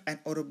value gap and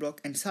auto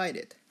block inside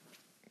it.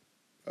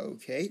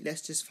 Okay,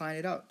 let's just find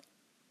it out.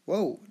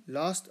 Whoa,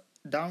 last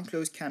down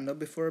close candle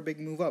before a big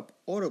move up,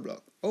 auto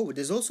block. Oh,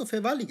 there's also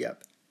fair value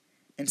gap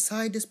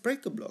inside this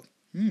breaker block.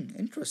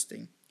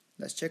 Interesting.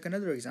 Let's check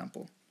another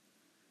example.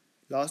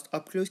 Last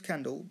up close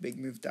candle, big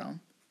move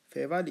down,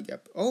 fair value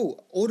gap. Oh,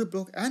 order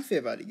block and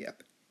fair value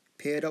gap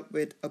paired up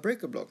with a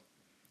breaker block.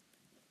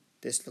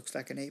 This looks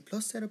like an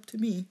A+ setup to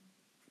me.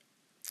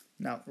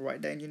 Now,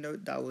 right then you know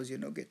that was your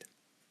nugget.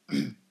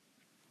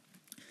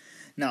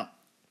 Now,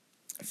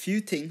 a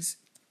few things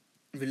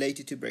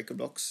related to breaker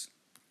blocks.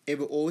 It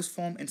will always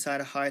form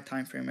inside a higher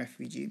time frame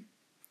FVG.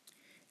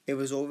 It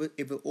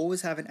will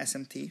always have an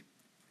SMT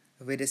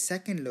with a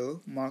second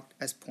low marked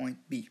as point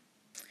B.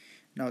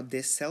 Now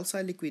this sell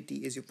side liquidity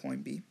is your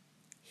point B.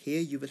 Here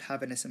you will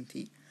have an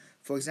SMT.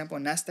 For example,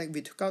 on Nasdaq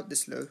we took out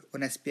this low.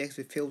 On SPX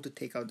we failed to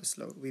take out this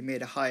low. We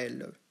made a higher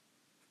low.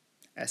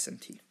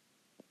 SMT.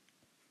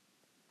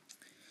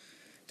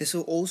 This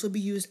will also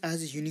be used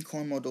as a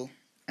unicorn model,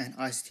 and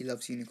ICT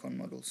loves unicorn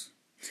models.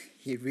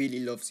 He really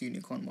loves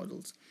unicorn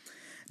models.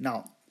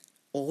 Now,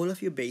 all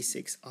of your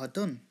basics are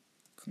done.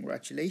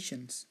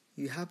 Congratulations.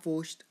 You have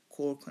watched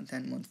Core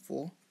Content Month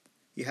 4.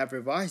 You have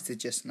revised it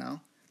just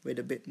now with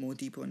a bit more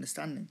deeper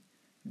understanding.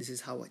 This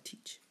is how I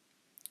teach.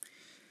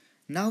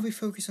 Now we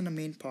focus on the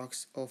main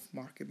parts of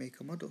market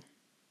maker model.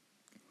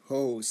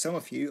 Oh, some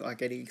of you are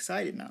getting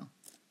excited now.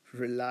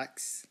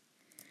 Relax.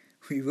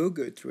 We will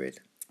go through it.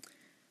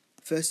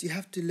 First, you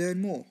have to learn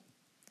more.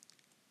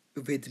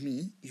 With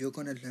me, you're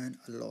going to learn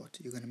a lot.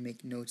 You're going to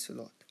make notes a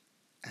lot.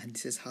 And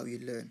this is how you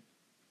learn.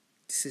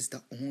 This is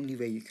the only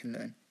way you can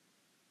learn.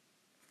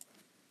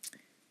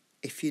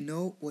 If you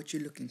know what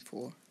you're looking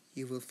for,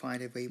 you will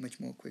find it very much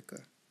more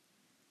quicker.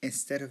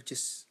 instead of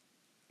just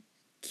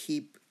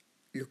keep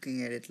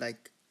looking at it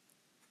like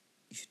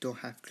you don't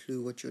have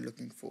clue what you're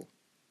looking for.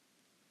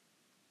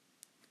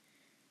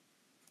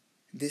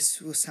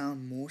 This will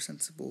sound more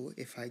sensible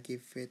if I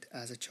give it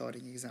as a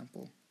charting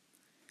example.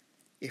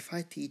 If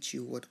I teach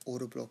you what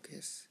order block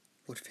is,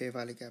 what fair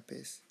value gap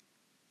is,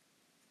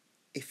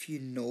 if you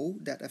know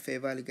that a fair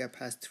value gap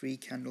has 3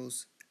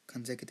 candles,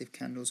 consecutive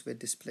candles with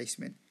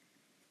displacement,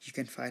 you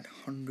can find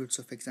hundreds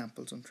of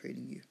examples on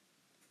TradingView.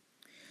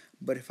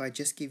 But if I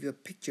just give you a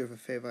picture of a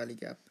fair value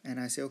gap and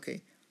I say,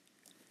 okay,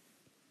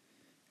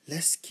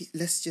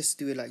 let's just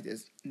do it like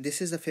this.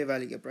 This is a fair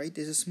value gap, right?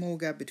 There's a small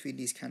gap between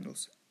these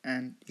candles,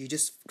 and you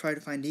just try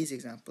to find these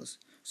examples.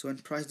 So when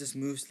price just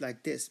moves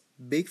like this,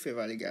 big fair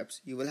value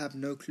gaps, you will have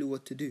no clue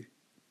what to do,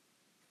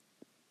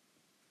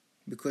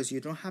 because you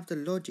don't have the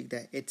logic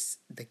that it's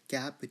the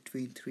gap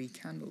between 3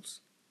 candles,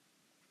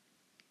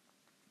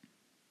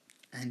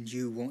 and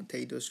you won't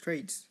take those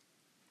trades.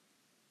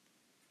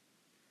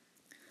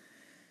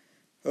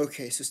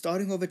 Okay, so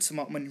starting off with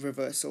smart money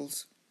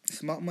reversals.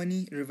 Smart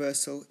money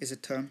reversal is a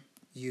term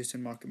used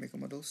in market maker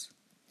models,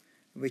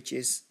 which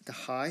is the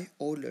high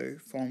or low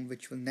from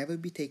which will never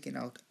be taken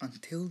out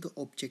until the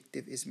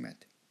objective is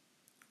met.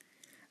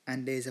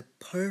 And there is a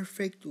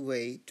perfect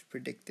way to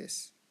predict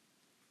this.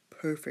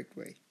 Perfect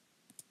way.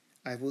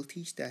 I will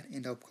teach that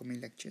in the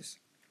upcoming lectures.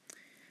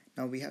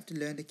 Now we have to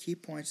learn the key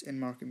points in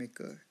market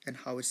maker and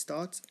how it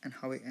starts and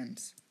how it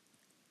ends.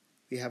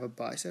 We have a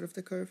buy side of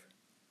the curve,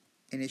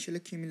 initial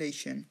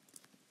accumulation,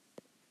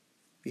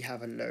 we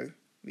have a low,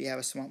 we have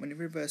a smart money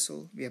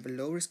reversal, we have a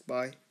low risk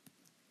buy,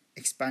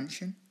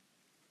 expansion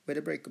with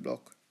a breaker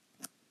block,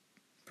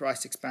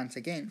 price expands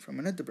again from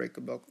another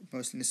breaker block,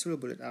 mostly in the silver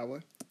bullet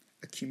hour,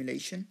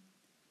 accumulation,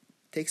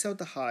 takes out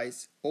the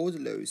highs or the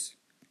lows,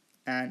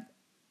 and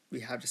we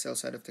have the sell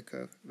side of the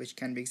curve, which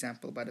can be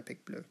exampled by the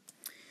pic below.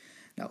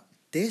 Now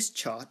this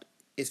chart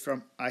is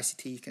from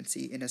ICT, you can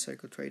see in a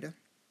circle trader.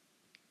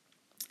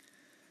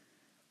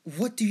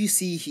 What do you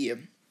see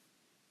here?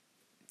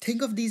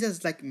 Think of these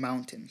as like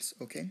mountains,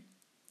 okay?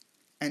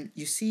 And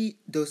you see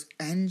those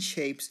N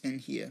shapes in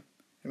here.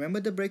 Remember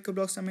the breaker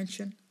blocks I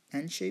mentioned?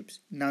 N shapes?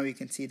 Now you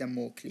can see them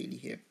more clearly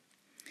here.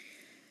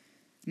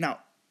 Now,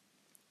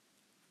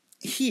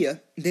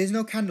 here, there's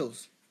no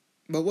candles.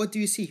 But what do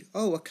you see?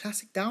 Oh, a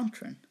classic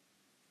downtrend.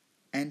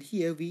 And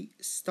here we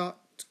start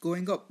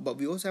going up, but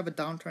we also have a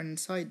downtrend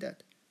inside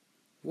that.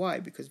 Why?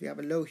 Because we have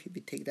a low here.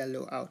 We take that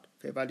low out.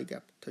 Fair value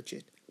gap, touch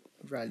it,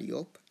 rally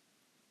up.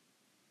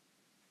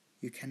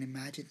 You can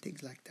imagine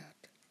things like that.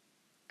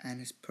 And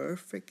it's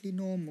perfectly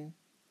normal.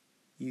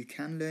 You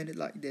can learn it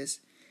like this.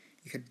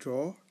 You can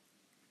draw.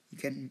 You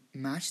can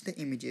match the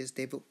images.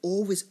 They will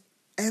always,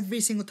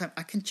 every single time,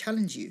 I can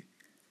challenge you.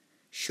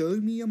 Show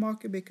me your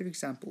market maker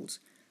examples.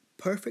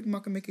 Perfect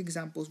market maker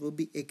examples will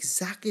be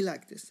exactly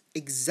like this.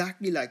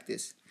 Exactly like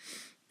this.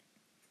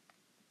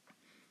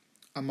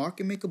 A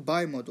market maker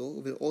buy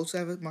model will also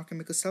have a market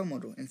maker sell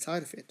model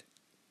inside of it.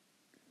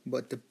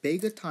 But the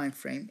bigger time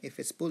frame, if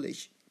it's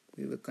bullish,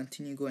 we will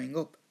continue going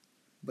up.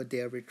 But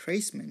there are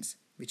retracements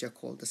which are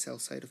called the sell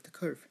side of the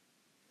curve.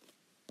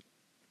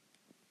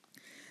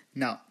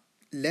 Now,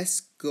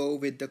 let's go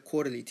with the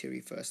quarterly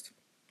theory first.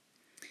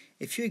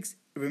 If you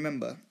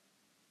remember,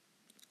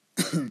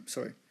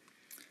 sorry,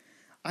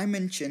 I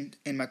mentioned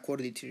in my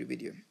quarterly theory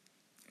video,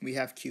 we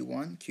have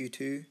Q1,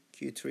 Q2,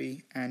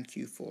 Q3, and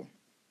Q4.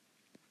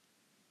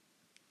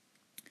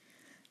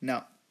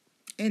 Now,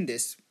 in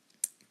this,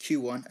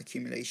 Q1,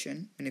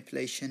 accumulation,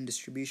 manipulation,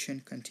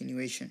 distribution,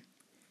 continuation.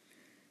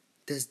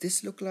 Does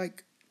this look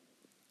like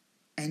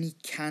any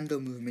candle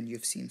movement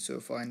you've seen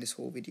so far in this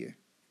whole video?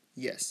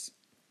 Yes.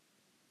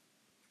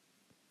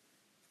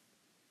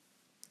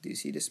 Do you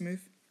see this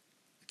move?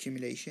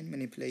 Accumulation,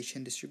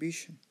 manipulation,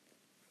 distribution.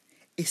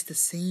 It's the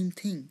same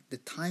thing. The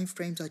time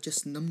frames are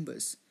just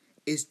numbers.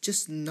 It's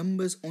just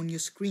numbers on your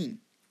screen.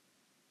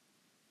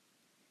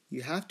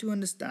 You have to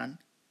understand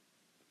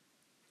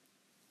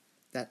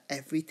that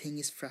everything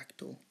is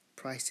fractal.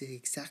 Price is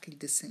exactly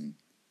the same.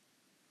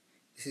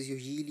 This is your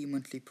yearly,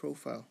 monthly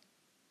profile.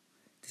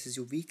 This is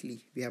your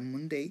weekly. We have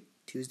Monday,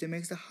 Tuesday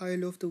makes the high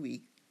low of the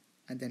week,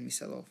 and then we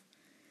sell off.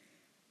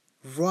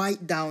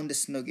 Write down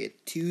this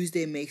nugget.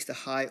 Tuesday makes the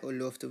high or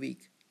low of the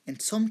week. In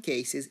some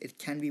cases, it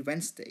can be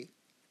Wednesday.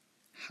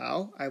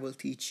 How? I will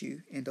teach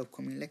you in the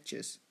upcoming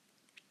lectures.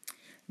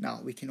 Now,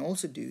 we can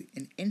also do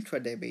an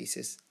intraday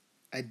basis,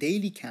 a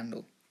daily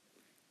candle,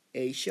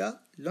 Asia,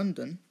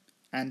 London,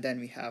 and then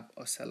we have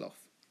a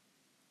sell-off.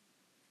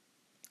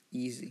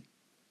 Easy.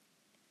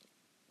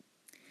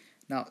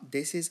 Now,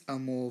 this is a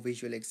more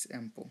visual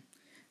example.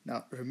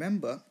 Now,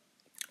 remember,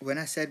 when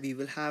I said we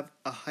will have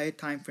a higher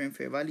time frame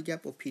fair value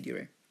gap or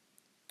PDRA.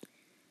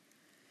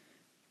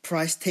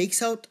 Price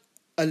takes out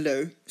a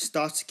low,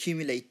 starts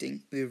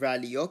accumulating, we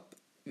rally up,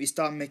 we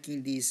start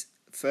making these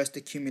first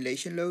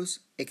accumulation lows,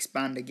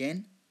 expand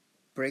again,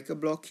 break a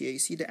block here, you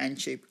see the N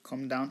shape,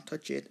 come down,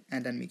 touch it,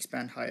 and then we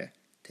expand higher,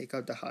 take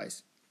out the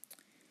highs.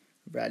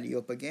 Rally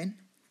up again,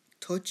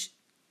 touch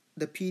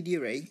the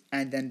PDRA,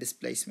 and then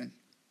displacement.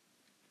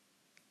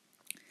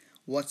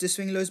 Once the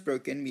swing low is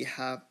broken, we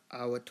have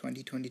our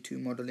 2022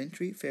 model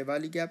entry, fair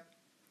value gap.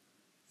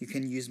 You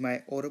can use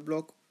my order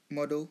block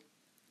model.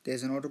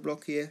 There's an order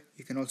block here.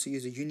 You can also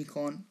use a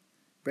unicorn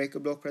breaker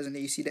block present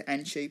here. You see the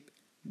N shape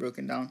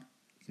broken down,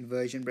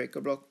 inversion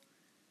breaker block.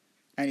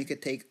 And you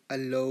could take a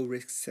low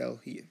risk sell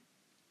here.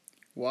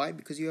 Why?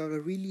 Because you have a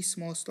really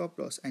small stop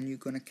loss and you're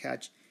going to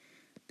catch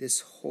this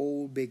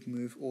whole big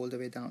move all the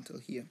way down till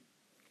here.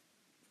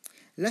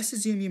 Let's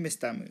assume you missed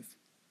that move.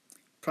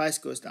 Price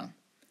goes down.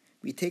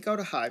 We take out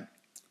a high.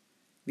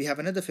 We have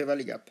another fair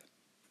value gap.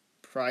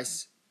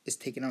 Price is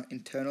taking out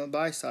internal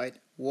buy side.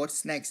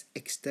 What's next?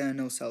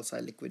 External sell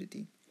side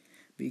liquidity.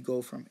 We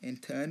go from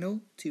internal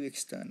to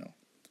external.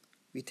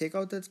 We take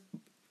out that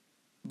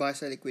buy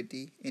side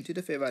liquidity into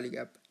the fair value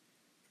gap.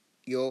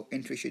 Your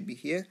entry should be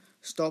here.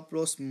 Stop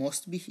loss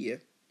must be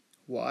here.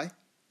 Why?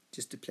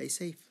 Just to play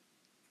safe.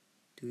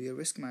 Do your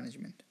risk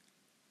management.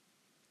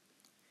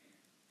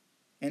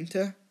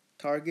 Enter,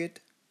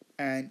 target,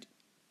 and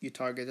you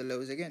target the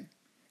lows again.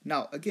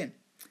 Now again,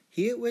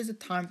 here where the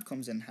time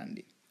comes in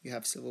handy. You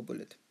have silver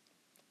bullet.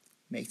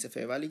 Makes a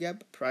fair value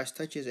gap, price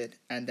touches it,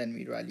 and then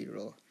we rally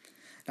lower.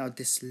 Now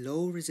this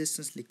low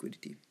resistance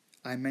liquidity.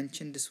 I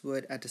mentioned this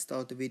word at the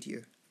start of the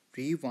video.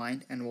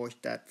 Rewind and watch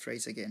that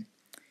phrase again.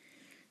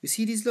 You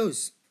see these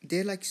lows?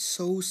 They're like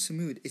so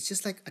smooth. It's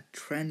just like a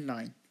trend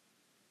line.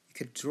 You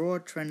could draw a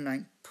trend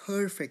line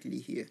perfectly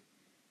here.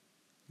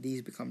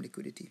 These become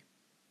liquidity.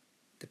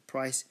 The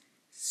price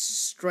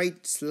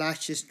straight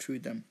slashes through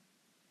them.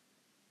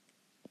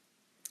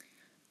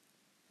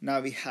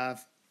 Now we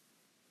have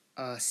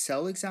a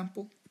sell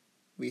example.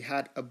 We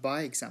had a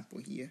buy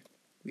example here.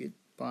 We're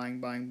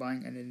buying,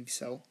 and then we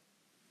sell.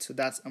 So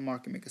that's a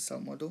market maker sell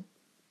model.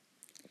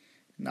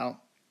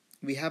 Now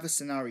we have a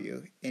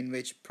scenario in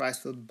which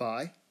price will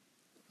buy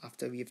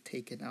after we have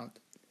taken out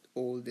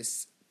all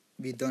this.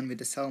 We're done with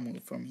the sell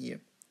move from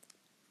here.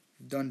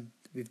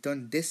 We've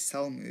done this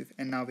sell move,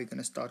 and now we're going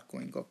to start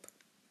going up.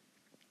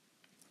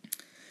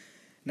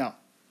 Now,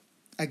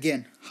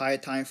 again, higher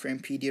time frame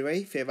PD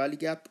array, fair value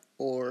gap,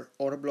 or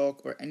order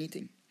block, or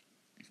anything.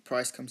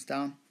 Price comes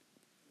down.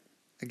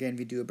 Again,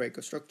 we do a break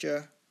of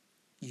structure,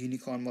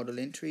 unicorn model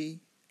entry,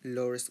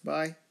 low risk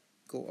buy,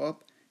 go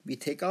up. We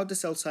take out the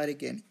sell side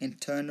again,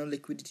 internal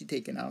liquidity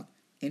taken out,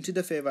 into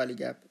the fair value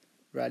gap,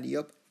 rally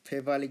up,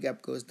 fair value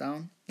gap goes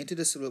down, into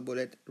the silver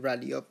bullet,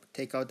 rally up,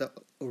 take out the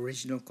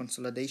original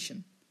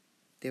consolidation.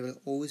 There will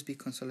always be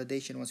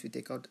consolidation once we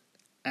take out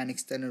an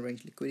external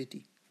range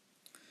liquidity.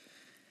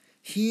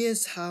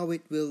 Here's how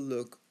it will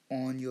look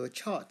on your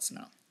charts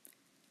now.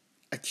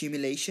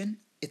 Accumulation,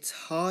 it's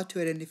hard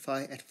to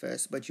identify at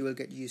first, but you will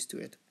get used to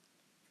it.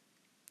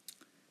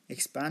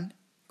 Expand,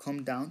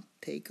 come down,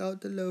 take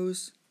out the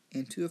lows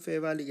into a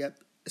fair value gap,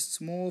 a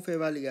small fair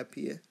value gap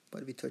here,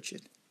 but we touch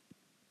it.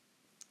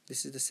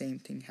 This is the same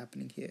thing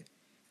happening here.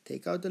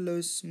 Take out the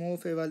lows, small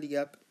fair value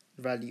gap,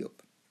 rally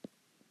up.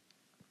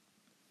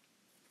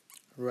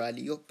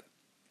 Rally up.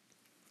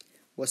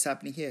 What's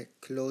happening here?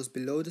 Close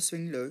below the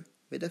swing low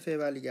with a fair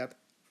value gap,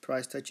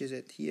 price touches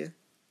it here,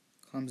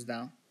 comes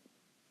down.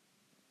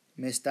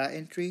 Missed that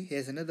entry,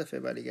 here's another fair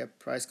value gap,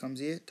 price comes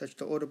here, touch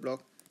the order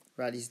block,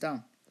 rallies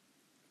down.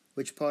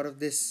 Which part of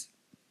this?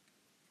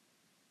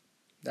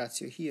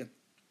 That's your here.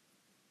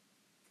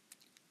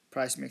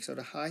 Price makes out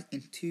a high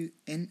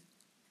in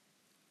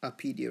a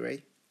PD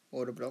array,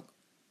 order block,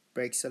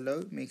 breaks a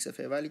low, makes a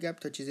fair value gap,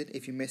 touches it.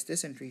 If you miss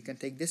this entry, you can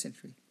take this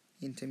entry,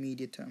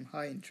 intermediate term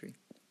high entry,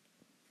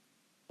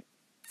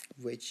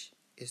 which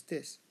is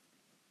this.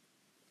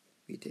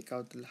 We take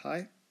out the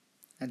high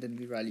and then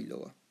we rally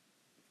lower.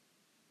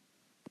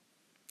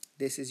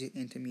 This is your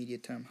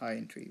intermediate term high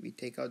entry. We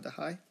take out the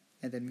high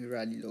and then we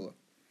rally lower.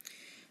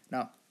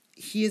 Now,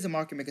 here's a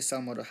market maker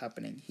sell model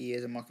happening.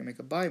 Here's a market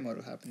maker buy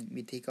model happening.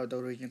 We take out the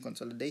original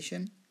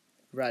consolidation,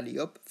 rally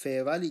up,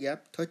 fair value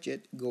gap, touch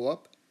it, go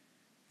up.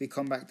 We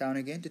come back down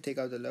again to take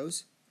out the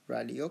lows,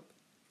 rally up,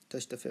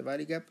 touch the fair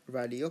value gap,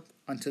 rally up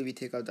until we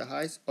take out the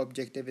highs.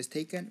 Objective is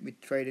taken. We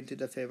trade into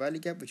the fair value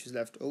gap, which is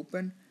left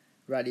open,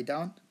 rally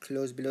down,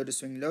 close below the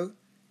swing low,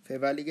 fair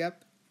value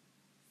gap,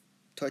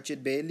 touch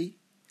it barely,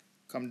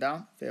 come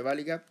down, fair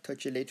value gap,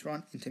 touch it later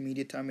on,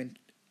 intermediate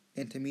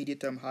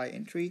term high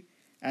entry,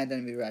 and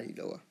then we rally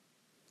lower.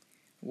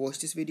 Watch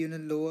this video in a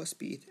lower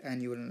speed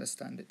and you will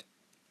understand it.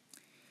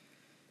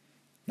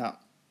 Now,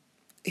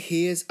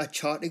 here's a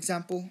chart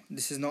example.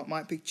 This is not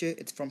my picture,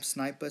 it's from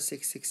Sniper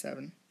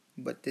 667,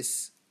 but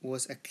this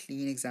was a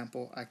clean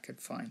example I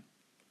could find.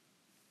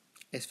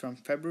 It's from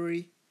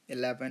February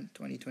 11,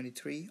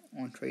 2023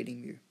 on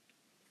TradingView.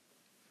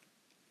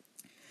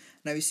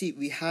 Now you see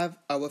we have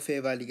our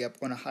fair value gap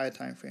on a higher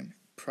time frame.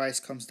 Price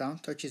comes down,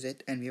 touches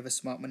it, and we have a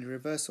smart money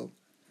reversal.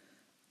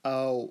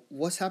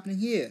 What's happening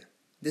here?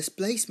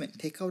 Displacement,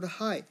 take out a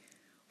high.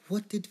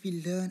 What did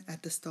we learn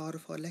at the start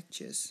of our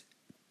lectures?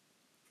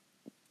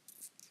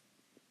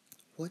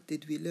 What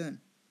did we learn?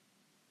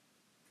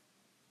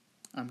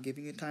 I'm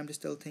giving you time to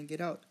still think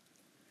it out.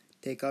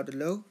 Take out a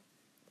low,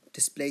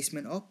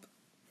 displacement up,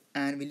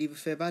 and we leave a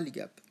fair value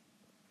gap.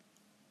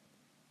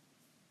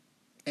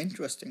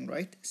 Interesting,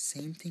 right?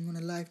 Same thing on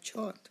a live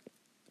chart.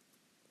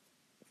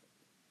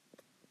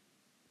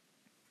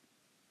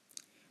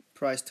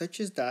 Price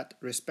touches that,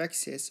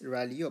 respects this,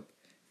 rally up.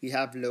 We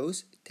have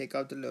lows, take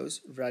out the lows,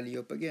 rally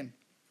up again.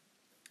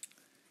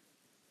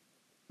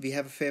 We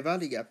have a fair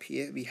value gap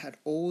here. We had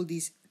all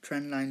these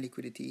trend line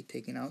liquidity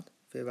taken out,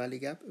 fair value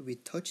gap. We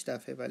touch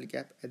that fair value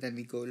gap and then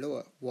we go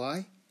lower.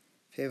 Why?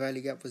 Fair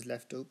value gap was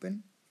left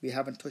open. We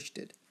haven't touched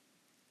it.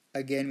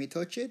 Again, we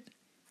touch it,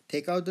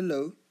 take out the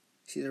low,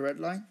 see the red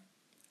line,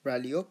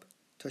 rally up,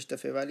 touch the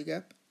fair value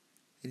gap,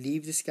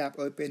 leave this gap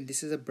open.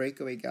 This is a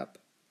breakaway gap,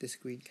 this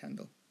green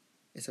candle.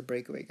 It's a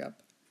breakaway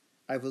gap.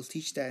 I will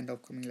teach that in the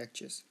upcoming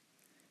lectures.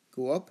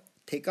 Go up,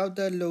 take out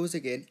the lows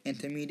again,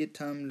 intermediate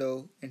term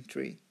low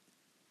entry.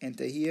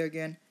 Enter here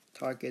again,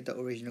 target the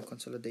original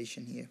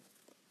consolidation here.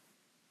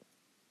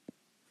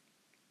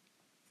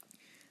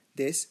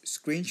 This,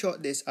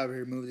 screenshot this, I will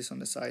remove this on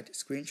the side.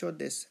 Screenshot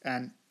this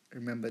and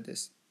remember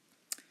this.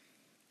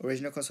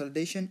 Original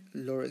consolidation,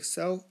 lower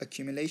Excel,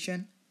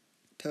 accumulation,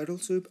 turtle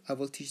soup. I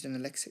will teach in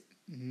the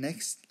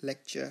next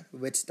lecture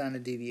with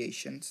standard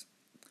deviations.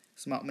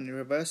 Smart money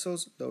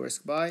reversals, low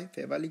risk buy,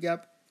 fair value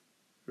gap,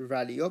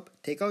 rally up,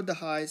 take out the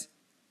highs,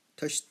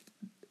 touch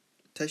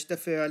the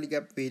fair value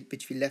gap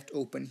which we left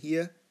open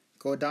here,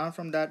 go down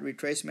from that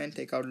retracement,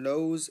 take out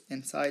lows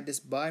inside this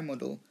buy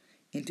model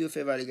into a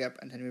fair value gap,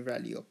 and then we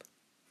rally up.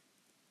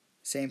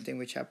 Same thing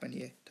which happened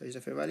here. Touch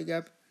the fair value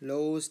gap,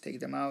 lows,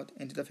 take them out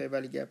into the fair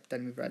value gap,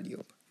 then we rally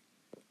up.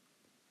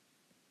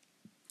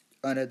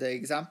 Another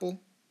example,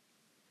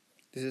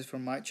 this is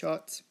from my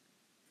charts.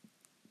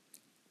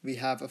 We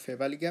have a fair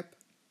value gap.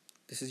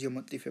 This is your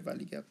monthly fair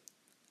value gap.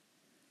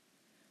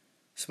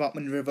 Smart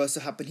money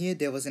reversal happened here.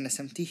 There was an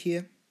SMT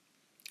here.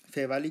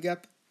 Fair value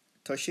gap,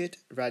 touch it,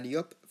 rally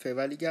up. Fair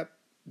value gap,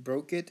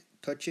 broke it,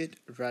 touch it,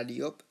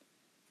 rally up.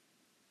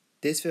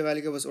 This fair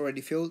value gap was already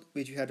filled,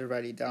 which we had to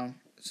rally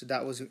down. So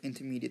that was your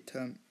intermediate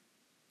term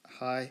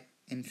high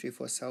entry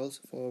for sells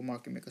for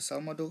market maker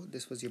sell model.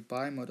 This was your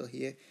buy model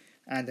here,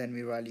 and then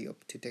we rally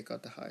up to take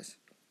out the highs.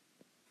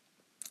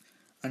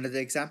 Another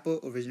example,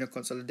 original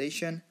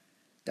consolidation,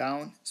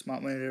 down,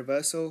 smart money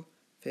reversal,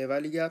 fair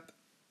value gap,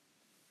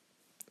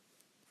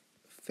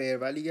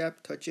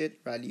 touch it,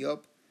 rally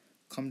up,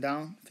 come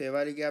down, fair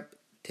value gap,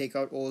 take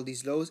out all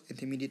these lows,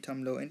 intermediate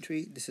term low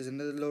entry. This is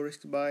another low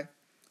risk buy.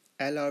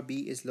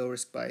 LRB is low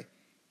risk buy,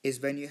 is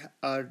when you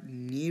are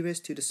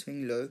nearest to the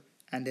swing low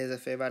and there's a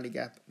fair value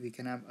gap. We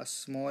can have a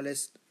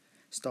smallest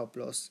stop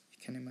loss,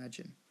 you can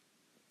imagine.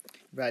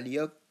 Rally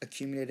up,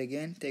 accumulate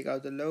again, take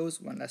out the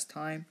lows one last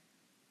time,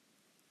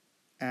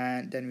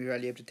 and then we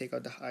rally up to take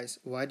out the highs.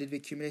 Why did we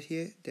accumulate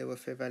here? There were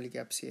fair value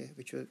gaps here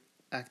which were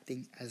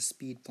acting as a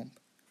speed pump.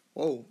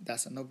 Whoa,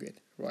 that's a nugget.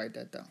 Write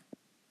that down.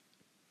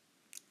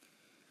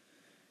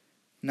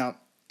 Now,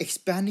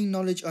 expanding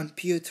knowledge on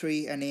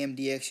PO3 and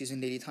AMDX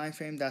using daily time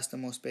frame, that's the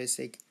most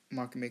basic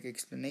market maker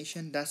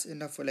explanation. That's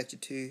enough for lecture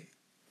 2.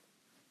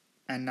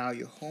 And now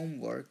your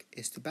homework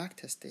is to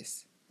backtest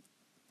this.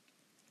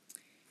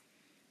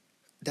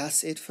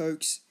 That's it,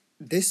 folks.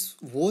 This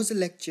was a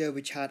lecture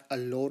which had a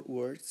lot of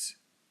words.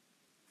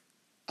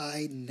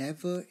 I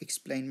never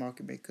explained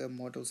market maker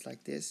models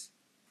like this,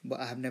 but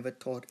I have never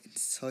taught in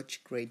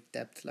such great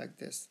depth like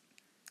this.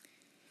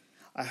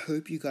 I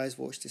hope you guys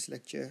watch this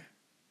lecture.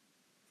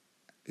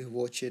 You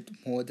watch it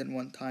more than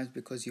one time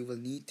because you will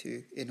need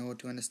to in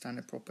order to understand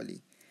it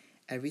properly.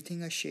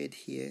 Everything I shared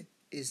here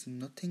is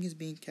nothing is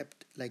being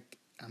kept, like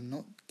I'm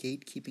not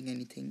gatekeeping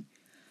anything.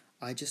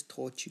 I just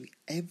taught you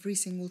every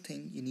single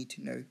thing you need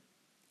to know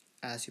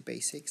as your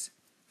basics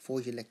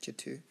for your lecture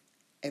 2.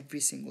 Every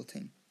single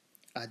thing.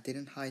 I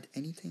didn't hide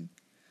anything.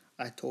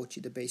 I taught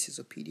you the basics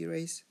of PD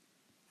arrays.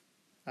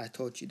 I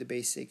taught you the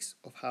basics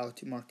of how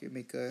market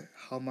maker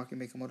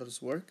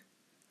models work,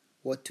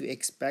 what to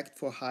expect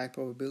for high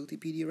probability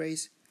PD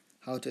arrays,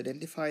 how to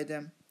identify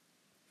them.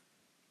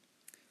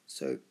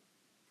 So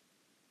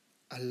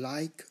a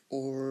like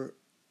or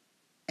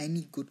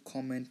any good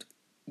comment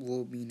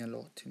will mean a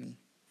lot to me,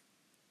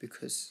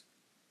 because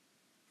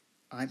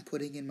I'm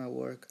putting in my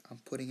work, I'm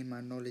putting in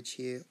my knowledge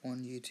here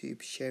on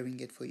YouTube, sharing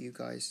it for you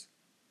guys.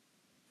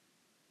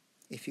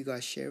 If you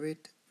guys share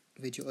it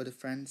with your other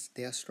friends,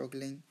 they are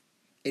struggling,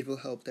 it will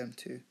help them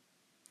too.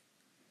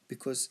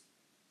 Because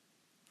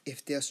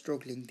if they are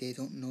struggling, they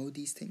don't know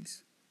these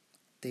things.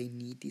 They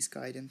need this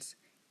guidance.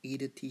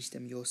 Either teach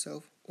them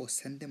yourself or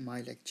send them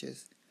my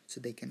lectures so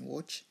they can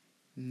watch.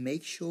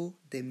 Make sure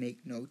they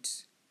make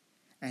notes.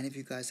 And if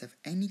you guys have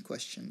any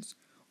questions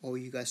or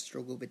you guys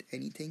struggle with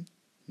anything,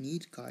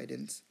 need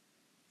guidance,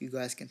 you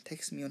guys can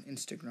text me on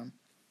Instagram,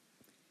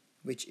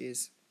 which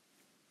is,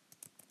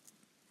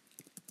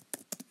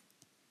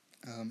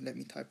 let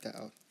me type that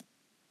out,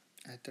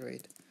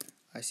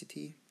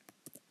 @ICT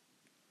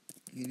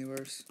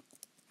universe.fx.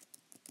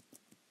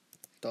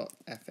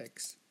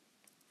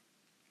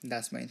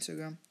 That's my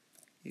Instagram.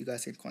 You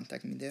guys can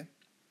contact me there.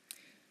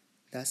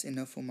 That's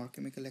enough for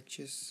market maker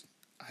lectures.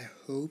 I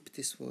hope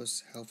this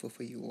was helpful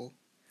for you all.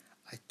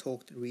 I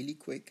talked really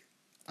quick,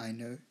 I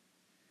know,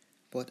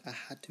 but I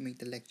had to make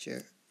the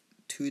lecture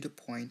to the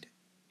point,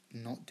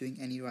 not doing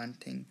any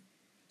ranting,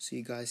 so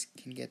you guys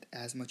can get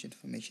as much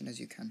information as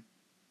you can.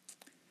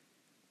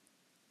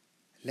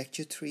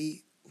 Lecture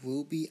 3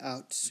 will be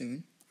out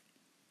soon,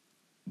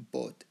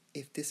 but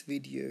if this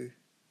video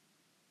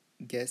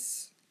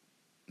gets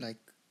like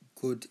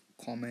good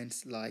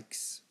comments,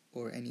 likes,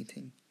 or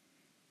anything,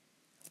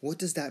 what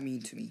does that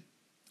mean to me?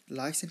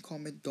 Likes and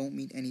comments don't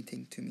mean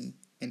anything to me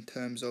in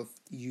terms of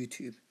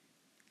YouTube.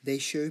 They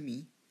show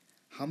me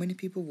how many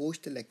people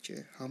watched the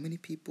lecture, how many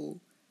people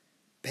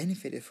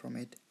benefited from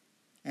it,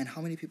 and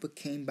how many people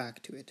came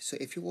back to it. So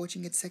if you're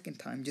watching it second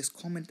time, just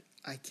comment,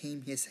 I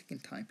came here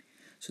second time.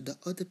 So the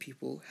other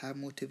people have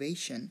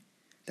motivation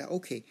that,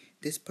 okay,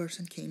 this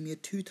person came here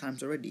 2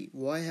 times already.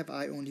 Why have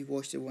I only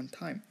watched it 1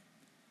 time?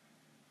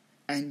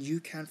 And you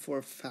can for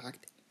a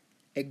fact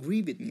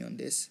agree with me on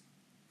this,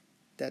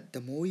 that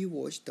the more you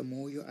watch, the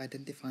more you're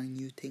identifying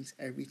new things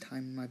every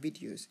time in my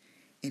videos.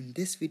 In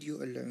this video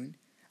alone,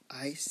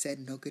 I said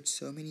nuggets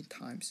so many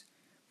times,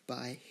 but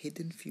I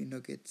hidden few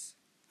nuggets.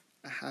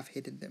 I have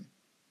hidden them.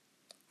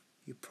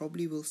 You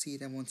probably will see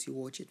them once you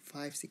watch it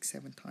 5, 6,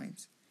 7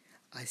 times.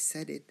 I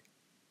said it,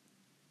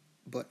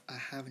 but I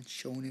haven't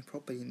shown it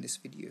properly in this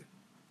video.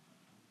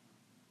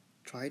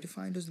 Try to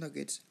find those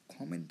nuggets,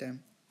 comment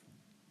them.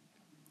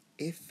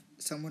 If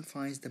someone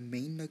finds the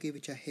main nugget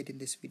which I hid in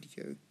this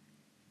video,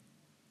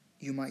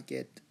 you might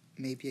get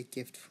maybe a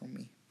gift from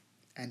me.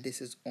 And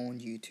this is on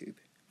YouTube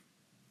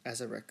as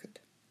a record.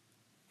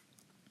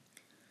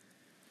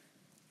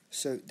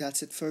 So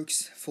that's it,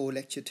 folks, for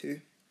lecture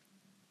 2.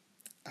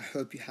 I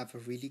hope you have a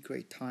really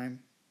great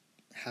time.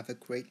 Have a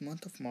great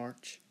month of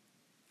March.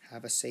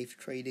 Have a safe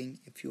trading.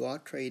 If you are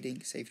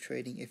trading, safe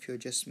trading. If you're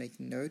just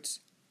making notes,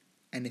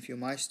 and if you're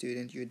my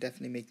student, you're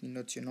definitely making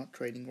notes, you're not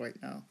trading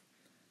right now.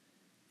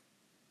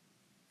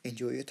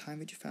 Enjoy your time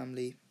with your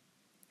family.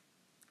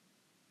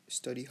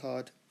 Study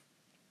hard.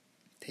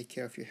 Take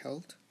care of your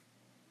health.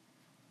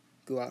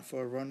 Go out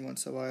for a run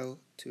once a while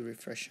to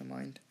refresh your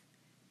mind,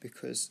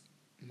 because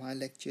my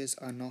lectures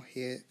are not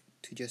here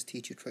to just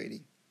teach you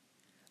trading.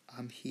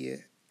 I'm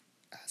here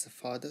as a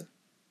father,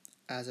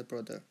 as a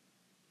brother,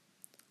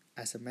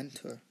 as a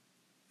mentor,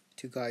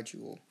 to guide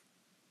you all.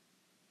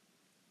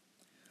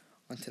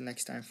 Until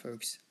next time,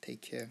 folks,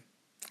 take care.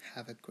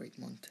 Have a great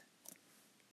month.